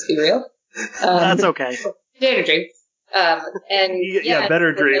Office. Let's be real. That's okay. Data dream. And yeah,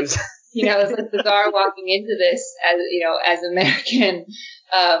 better dreams. It's like bizarre walking into this as American,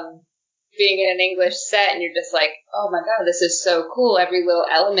 being in an English set, and you're just like, oh my god, this is so cool. Every little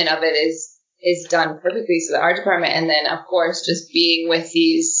element of it is done perfectly. So the art department, and then of course just being with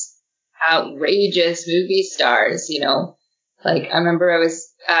these outrageous movie stars. Like I remember I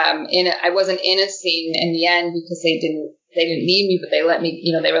was I wasn't in a scene in the end because they didn't need me, but they let me.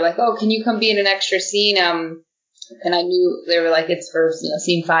 They were like, oh, can you come be in an extra scene? And I knew they were like, it's for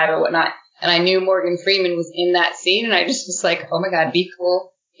scene 5 or whatnot. And I knew Morgan Freeman was in that scene, and I just was like, oh my god, be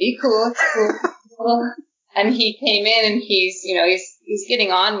cool, it's cool. And he came in, and he's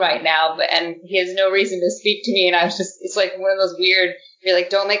getting on right now, and he has no reason to speak to me. And I was just, it's like one of those weird, you're like,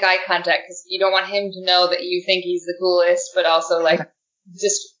 don't make eye contact because you don't want him to know that you think he's the coolest, but also like,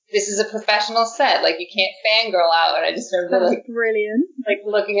 just. This is a professional set. Like, you can't fangirl out. And I just remember, like, brilliant. Like,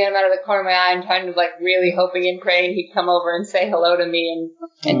 looking at him out of the corner of my eye and trying to, like, really hoping and praying he'd come over and say hello to me.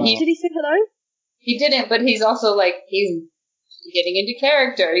 And did he say hello? He didn't, but he's also, like, he's getting into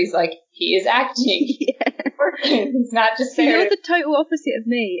character. He's, like, he is acting. Yeah. He's not just there. You're the total opposite of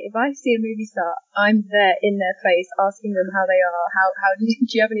me. If I see a movie star, I'm there in their face asking them how they are. How do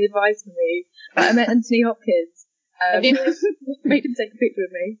you have any advice for me? Like, I met Anthony Hopkins. Made him take a picture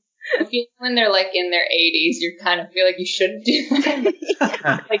of me. When they're like in their 80s, you kind of feel like you shouldn't do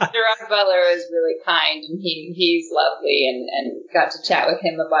that. Like Gerard Butler is really kind, and he's lovely, and got to chat with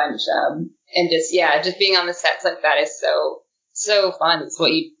him a bunch. And just being on the sets like that is so fun. It's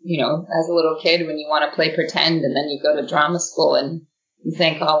what you as a little kid when you want to play pretend, and then you go to drama school and you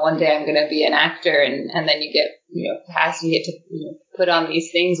think, oh, one day I'm going to be an actor, and then you get past, you get to put on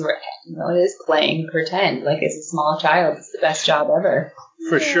these things where it is playing pretend. Like as a small child, it's the best job ever.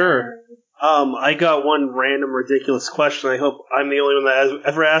 For sure. I got one random ridiculous question. I hope I'm the only one that has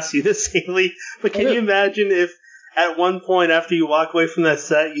ever asked you this, Haley. But can you imagine if at one point after you walk away from that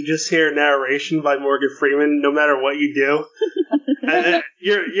set, you just hear narration by Morgan Freeman, no matter what you do, and then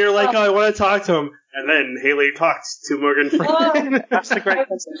you're like, oh, I want to talk to him, and then Haley talks to Morgan Freeman. That's the great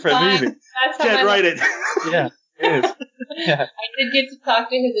concept for a movie. Jed, write it. Yeah, it is. Yeah. I did get to talk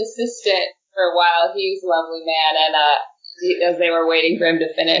to his assistant for a while. He was a lovely man, and as they were waiting for him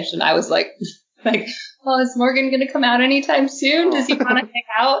to finish, and I was like, well, is Morgan going to come out anytime soon? Does he want to hang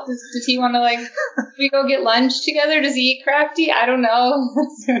out? Does he want to, we go get lunch together? Does he eat crafty? I don't know.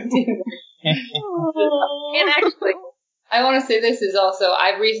 And actually, I want to say this is also,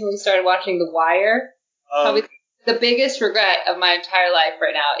 I've recently started watching The Wire. Probably the biggest regret of my entire life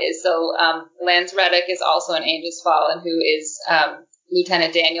right now is, Lance Reddick is also in Angels Fallen, who is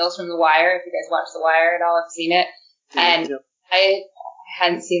Lieutenant Daniels from The Wire. If you guys watch The Wire at all, I've seen it. And I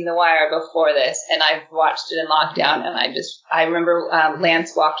hadn't seen The Wire before this, and I've watched it in lockdown, and I remember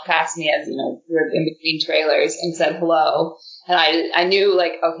Lance walked past me as, we were in between trailers and said hello, and I knew,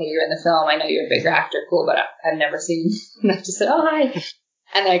 like, okay, you're in the film, I know you're a bigger actor, cool, but I've never seen him, and I just said, oh, hi,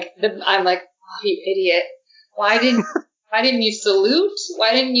 and I'm like, oh, you idiot, why didn't you salute?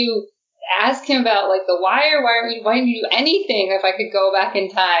 Why didn't you ask him about, like, The Wire? Why didn't you do anything? If I could go back in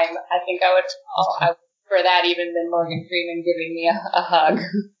time, I think I would prefer that even than Morgan Freeman giving me a hug.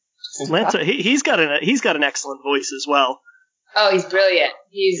 Lance, he's got an excellent voice as well. Oh, he's brilliant.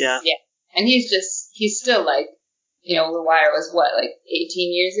 And he's still like, The Wire was like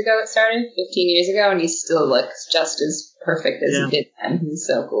 18 years ago it started, 15 years ago, and he still looks just as perfect as he did then. He's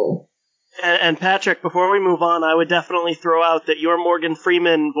so cool. And Patrick, before we move on, I would definitely throw out that your Morgan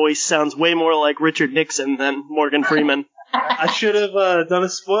Freeman voice sounds way more like Richard Nixon than Morgan Freeman. I should have done a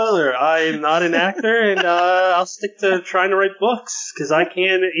spoiler. I'm not an actor, and I'll stick to trying to write books, because I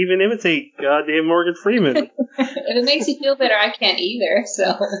can't even imitate goddamn Morgan Freeman. If it makes you feel better, I can't either,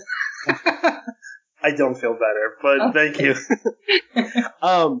 so... I don't feel better, but thank you.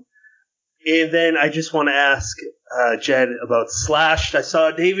 And then I just want to ask Jed about Slashed. I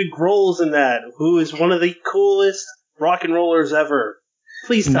saw David Grohl's in that, who is one of the coolest rock and rollers ever.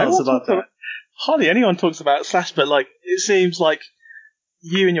 Please tell us about that. Hardly anyone talks about Slash, but like it seems like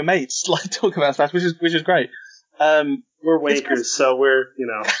you and your mates like talk about Slash, which is great. We're wankers, so we're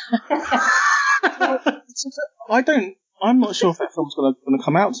I'm not sure if that film's gonna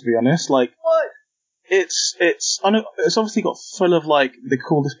come out, to be honest. Like, what? It's obviously got full of like the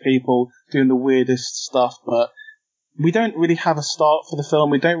coolest people doing the weirdest stuff, but we don't really have a start for the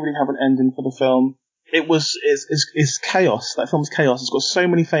film. We don't really have an ending for the film. It's chaos. That film's chaos. It's got so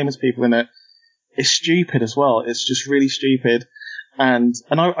many famous people in it. It's stupid as well. It's just really stupid. And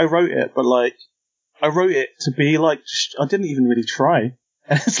I wrote it, but like, I wrote it to be like, I didn't even really try.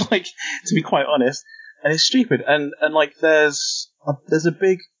 And it's like, to be quite honest, and it's stupid. And like, there's a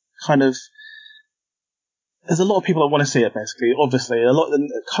big kind of, there's a lot of people that want to see it, basically, obviously. A lot of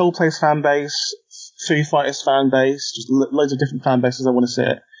Coldplay's fan base, Foo Fighters fan base, just loads of different fan bases that want to see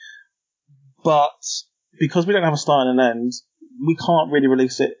it. But because we don't have a start and an end, we can't really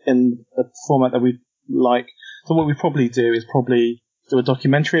release it in the format that we like. So what we probably do is probably do a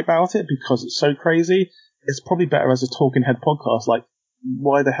documentary about it, because it's so crazy. It's probably better as a talking head podcast, like,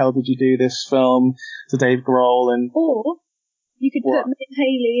 why the hell did you do this film to Dave Grohl? Or you could put Mick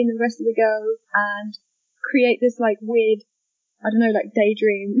Haley and the rest of the girls and create this like weird, I don't know, like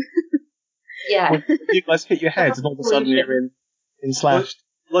daydream. Yeah. When you guys hit your heads and all of a sudden you're in Slash.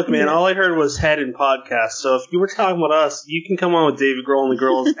 Look, man, all I heard was head and podcast, so if you were talking about us, you can come on with David Grohl and the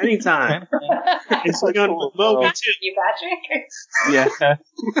girls anytime. It's like on Moby too. You, Patrick? Yeah.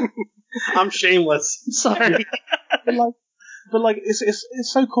 I'm shameless. Sorry. But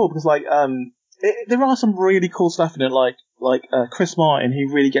it's so cool, because like, there are some really cool stuff in it, like Chris Martin, he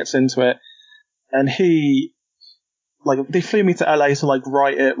really gets into it, and they flew me to LA to like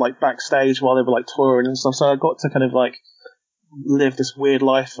write it like backstage while they were like touring and stuff, so I got to kind of like live this weird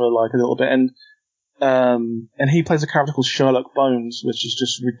life for like a little bit, and he plays a character called Sherlock Bones, which is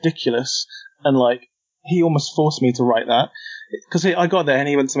just ridiculous, and like he almost forced me to write that, because I got there and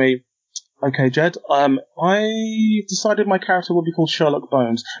he went to me, okay, Jed, I decided my character would be called Sherlock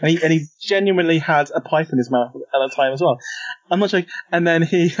Bones, and he genuinely had a pipe in his mouth at the time as well. I'm not joking. And then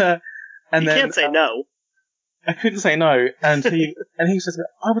he can't say no. I couldn't say no, and he says,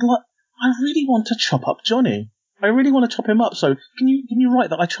 I really want to chop up Johnny. I really want to chop him up, so can you write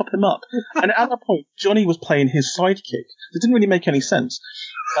that I chop him up? And at that point, Johnny was playing his sidekick. It didn't really make any sense.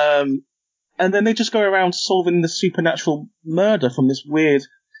 And then they just go around solving the supernatural murder from this weird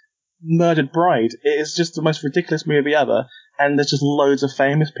murdered bride. It is just the most ridiculous movie ever, and there's just loads of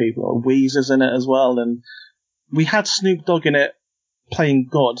famous people. Weezer's in it as well, and we had Snoop Dogg in it playing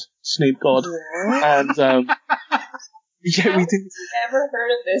God, Snoop God, and yeah, we did. Never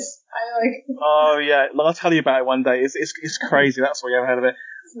heard of this. Oh yeah, I'll tell you about it one day. It's crazy. That's why you haven't heard of it.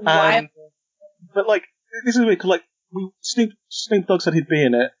 Why? But like, this is weird, because like Snoop Dogg said he'd be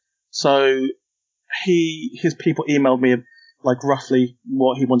in it, so his people emailed me like roughly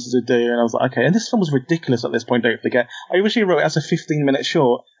what he wanted to do, and I was like, okay. And this film was ridiculous at this point. Don't forget, I originally wrote it as a 15-minute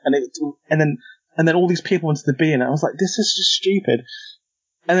short, and then all these people wanted to be in it. I was like, this is just stupid.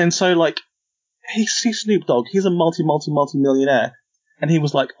 And then so like, he's Snoop Dogg. He's a multi-millionaire, and he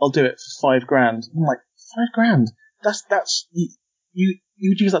was like, I'll do it for $5,000. I'm like, $5,000? That's you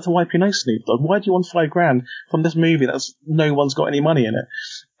use that to wipe your nose, Snoop Dogg. Why do you want $5,000 from this movie that's no one's got any money in it?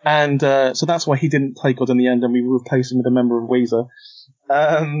 And so that's why he didn't play God in the end, and we replaced him with a member of Weezer.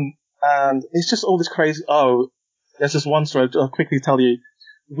 And it's just all this crazy. Oh, there's this one story I'll quickly tell you.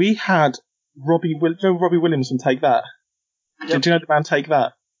 We had Robbie Williams from Take That. Yep. Do you know the band Take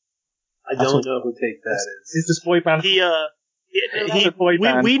That? I don't know who Take That is. Is this boy band?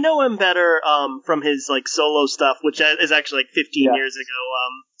 We know him better from his like solo stuff, which is actually like 15 years ago,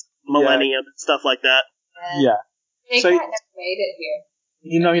 Millennium and stuff like that. Yeah. Take So- That never made it here.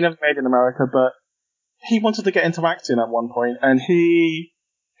 He never made it in America, but he wanted to get into acting at one point, and he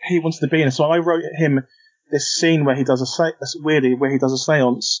wanted to be in it. So I wrote him this scene where he does where he does a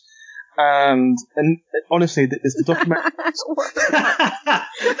seance, and honestly, it's the documentary.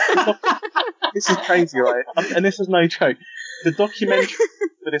 This is crazy, right? And this is no joke. The documentary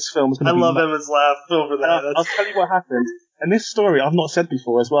for this film is going to be. I love Emma's laugh over that. I'll tell you what happened. And this story I've not said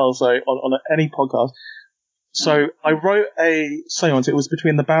before as well, so on any podcast. So I wrote a seance. It was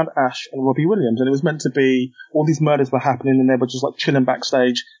between the band Ash and Robbie Williams, and it was meant to be all these murders were happening, and they were just like chilling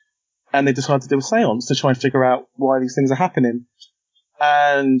backstage, and they decided to do a seance to try and figure out why these things are happening.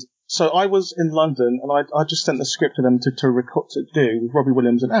 And so I was in London, and I just sent the script to them to record to do with Robbie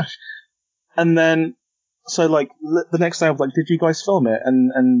Williams and Ash. And then, so like the next day I was like, "Did you guys film it?"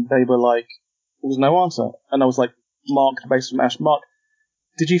 And they were like, "There was no answer." And I was like, "Mark, based from Ash, Mark,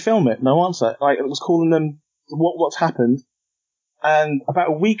 did you film it?" No answer. I was calling them. What's happened? And about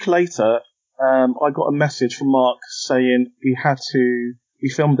a week later, I got a message from Mark saying we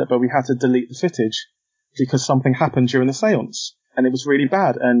filmed it, but we had to delete the footage because something happened during the seance, and it was really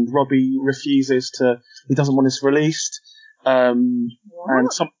bad. And Robbie he doesn't want this released. And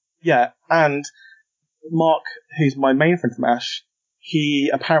Mark, who's my main friend from Ash, he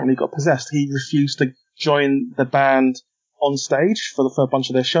apparently got possessed. He refused to join the band on stage for a bunch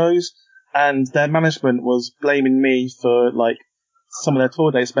of their shows. And their management was blaming me for, like, some of their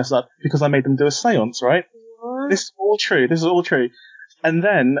tour dates messed up because I made them do a seance, right? What? This is all true. And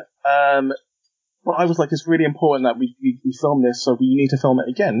then, well, I was like, it's really important that we film this, so we need to film it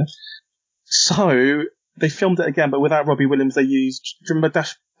again. So, they filmed it again, but without Robbie Williams, they used, do you remember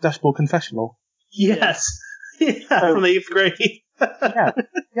Dashboard Confessional? Yes. Yeah, from the 8th grade.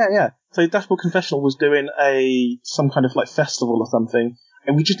 Yeah. So Dashboard Confessional was doing some kind of, like, festival or something.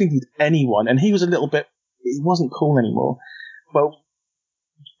 And we just needed anyone. And he was he wasn't cool anymore. But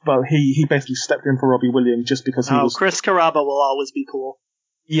he basically stepped in for Robbie Williams just because he was. Chris Carrabba will always be cool.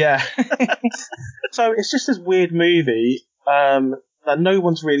 Yeah. So it's just this weird movie, that no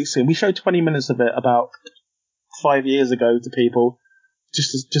one's really seen. We showed 20 minutes of it about 5 years ago to people,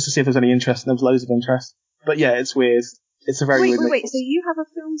 just to see if there's any interest, and there was loads of interest. But yeah, it's weird. It's a very weird movie. Wait, so you have a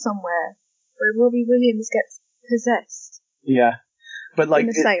film somewhere where Robbie Williams gets possessed? Yeah. But like in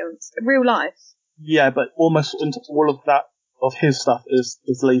a seance, real life. Yeah, but almost all of that of his stuff is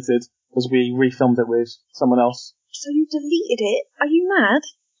deleted because we refilmed it with someone else. So you deleted it? Are you mad?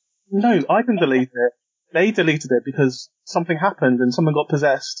 No, I didn't delete it. They deleted it because something happened and someone got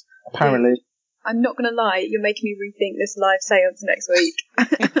possessed. Apparently. I'm not gonna lie, you're making me rethink this live seance next week.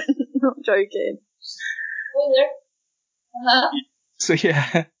 Not joking. So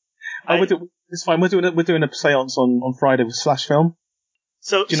yeah, it's fine. We're doing a seance on Friday with Slash Film.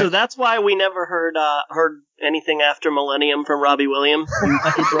 So that's why we never heard anything after Millennium from Robbie Williams.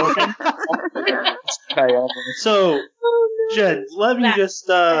 So, Jed, let me just.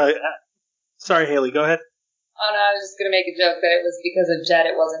 Sorry, Haley, go ahead. Oh no, I was just gonna make a joke that it was because of Jed.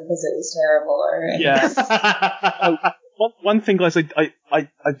 It wasn't because it was terrible or anything. Yeah. One thing, guys,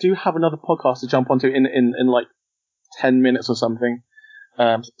 I do have another podcast to jump onto in like 10 minutes or something.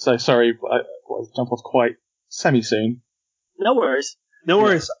 So sorry, I'll jump off quite semi soon. No worries. No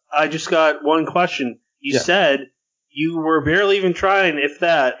worries. I just got one question. You said you were barely even trying, if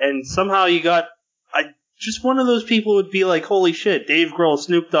that, and somehow you got. Just one of those people would be like, holy shit, Dave Grohl,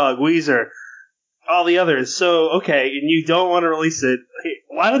 Snoop Dogg, Weezer, all the others. So, okay, and you don't want to release it. Hey,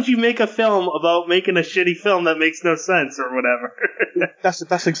 why don't you make a film about making a shitty film that makes no sense or whatever?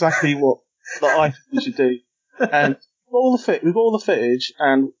 That's exactly what I think we should do. And we've got all the footage,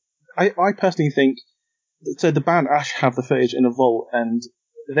 and I personally think. So the band Ash have the footage in a vault, and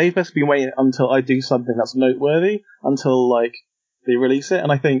they've basically been waiting until I do something that's noteworthy until like they release it,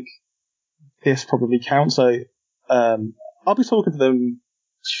 and I think this probably counts. So I'll be talking to them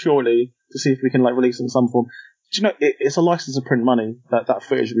shortly to see if we can like release it in some form. Do you know it's a license to print money? That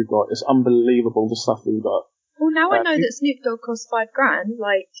footage we've got, it's unbelievable the stuff we've got. Well, now I know that Snoop Dogg costs $5,000.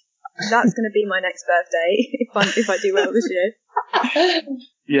 Like that's going to be my next birthday if I do well this year.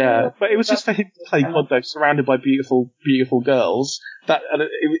 Yeah, but it was just for him to play God, though, surrounded by beautiful, beautiful girls.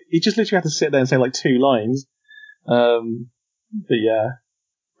 He just literally had to sit there and say like 2 lines. But yeah.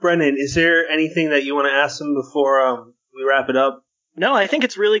 Brendan, is there anything that you want to ask them before we wrap it up? No, I think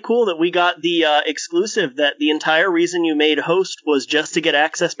it's really cool that we got the exclusive that the entire reason you made Host was just to get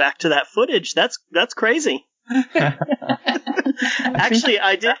access back to that footage. That's crazy. Actually,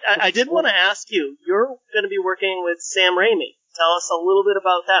 I did want to ask you, you're going to be working with Sam Raimi. Tell us a little bit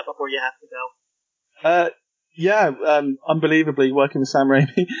about that before you have to go. Unbelievably working with Sam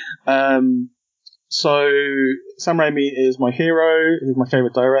Raimi. So Sam Raimi is my hero. He's my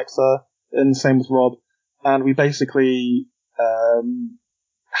favorite director, and the same with Rob. And we basically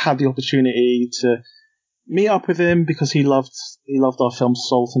had the opportunity to meet up with him because he loved our film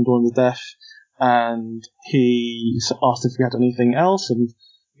Salt and Dawn of the Deaf, and he asked if we had anything else, and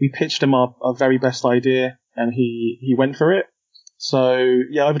we pitched him our very best idea, and he went for it. So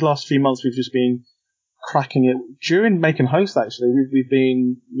yeah, over the last few months we've just been cracking it during making Host. Actually, we've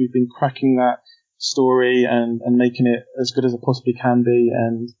been cracking that story and making it as good as it possibly can be.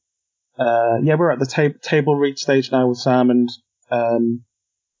 And we're at the table read stage now with Sam, and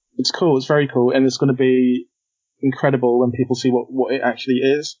it's cool. It's very cool, and it's going to be incredible when people see what it actually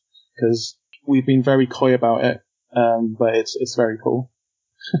is, because we've been very coy about it, but it's very cool.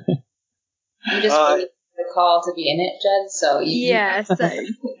 You just waited for the call to be in it, Jed. So So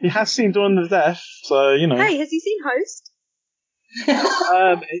he has seen Dawn of the Deaf, so you know. Hey, has he seen Host?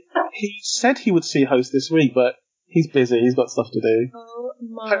 He said he would see Host this week, but he's busy. He's got stuff to do. Oh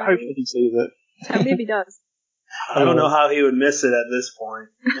my! Hopefully he sees it. Tell me if he does. I don't know how he would miss it at this point.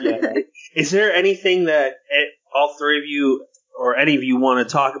 Yeah. Is there anything that all three of you or any of you want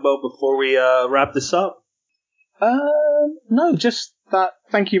to talk about before we wrap this up? No, just that.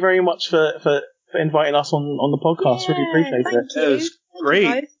 Thank you very much for inviting us on the podcast. Really appreciate it. You. It was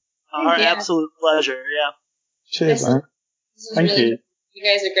great. Our absolute pleasure, yeah. Cheers, man. Thank you. You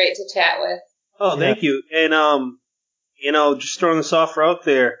guys are great to chat with. Oh, thank you. And, just throwing this offer out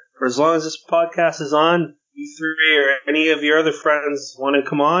there, for as long as this podcast is on, you three or any of your other friends want to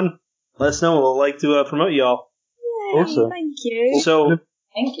come on, let us know. We'll like to promote y'all. Yay, awesome. Thank you. So,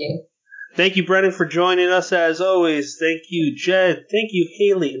 Thank you. Thank you, Brennan, for joining us as always. Thank you, Jed. Thank you,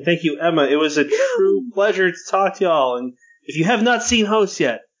 Haley. And thank you, Emma. It was a true pleasure to talk to y'all. And if you have not seen Host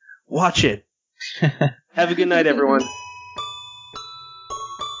yet, watch it. Have a good night, everyone.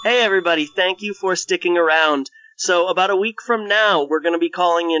 Hey, everybody. Thank you for sticking around. So about a week from now, we're going to be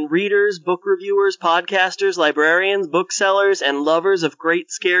calling in readers, book reviewers, podcasters, librarians, booksellers, and lovers of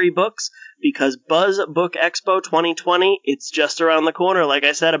great scary books, because Buzz Book Expo 2020, it's just around the corner, like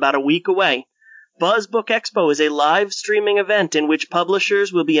I said, about a week away. Buzz Book Expo is a live streaming event in which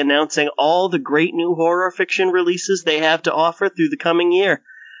publishers will be announcing all the great new horror fiction releases they have to offer through the coming year.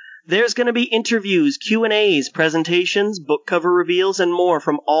 There's going to be interviews, Q&As, presentations, book cover reveals, and more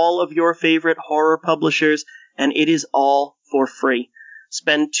from all of your favorite horror publishers, and it is all for free.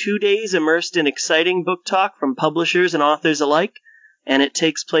 Spend 2 days immersed in exciting book talk from publishers and authors alike, and it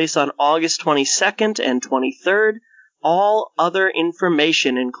takes place on August 22nd and 23rd. All other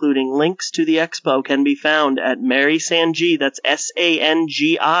information, including links to the expo, can be found at marysangi, that's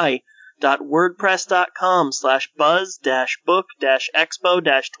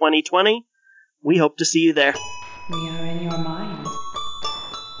SANGI.wordpress.com/buzz-book-expo-2020. We hope to see you there. We are in your mind.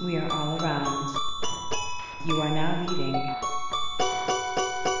 We are all around. You are now leaving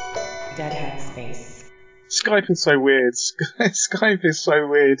Deadhead Space. Skype is so weird. Skype is so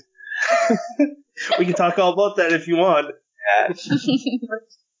weird. We can talk all about that if you want. Yeah.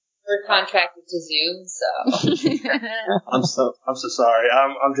 We're contracted to Zoom, so. I'm so sorry.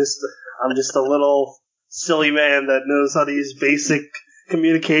 I'm just a little silly man that knows how to use basic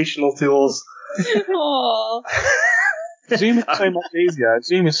communicational tools. Aww. Zoom is so much easier.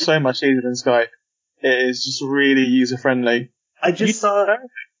 Zoom is so much easier than Skype. It is just really user friendly. I saw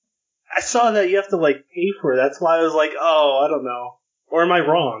that you have to pay for it. That's why I was like, oh, I don't know. Or am I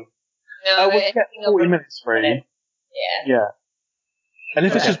wrong? No, we get 40 minutes free. Yeah. And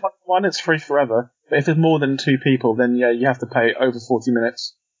if it's just one, it's free forever. But if it's more than 2 people, then yeah, you have to pay over 40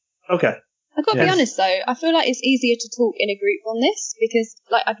 minutes. Okay. I've got to be honest though, I feel like it's easier to talk in a group on this because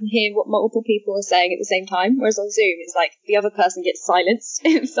I can hear what multiple people are saying at the same time, whereas on Zoom it's like the other person gets silenced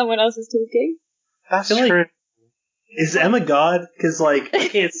if someone else is talking. That's true. Is Emma God? Because I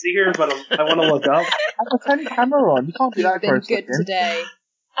can't see her, but I want to look up. Turn the camera on. You can't be that close. You've been good today.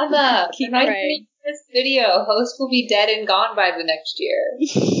 Emma, Keep remind praying. me of this video. Host will be dead and gone by the next year.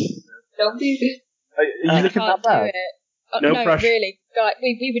 Don't be. Are you looking that bad? No no, pressure. really. Like,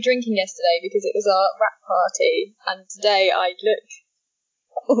 we were drinking yesterday because it was our rap party, and today I look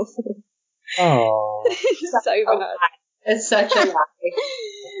awful. Oh. So bad. It's such a lie.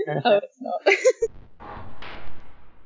 Oh, it's not.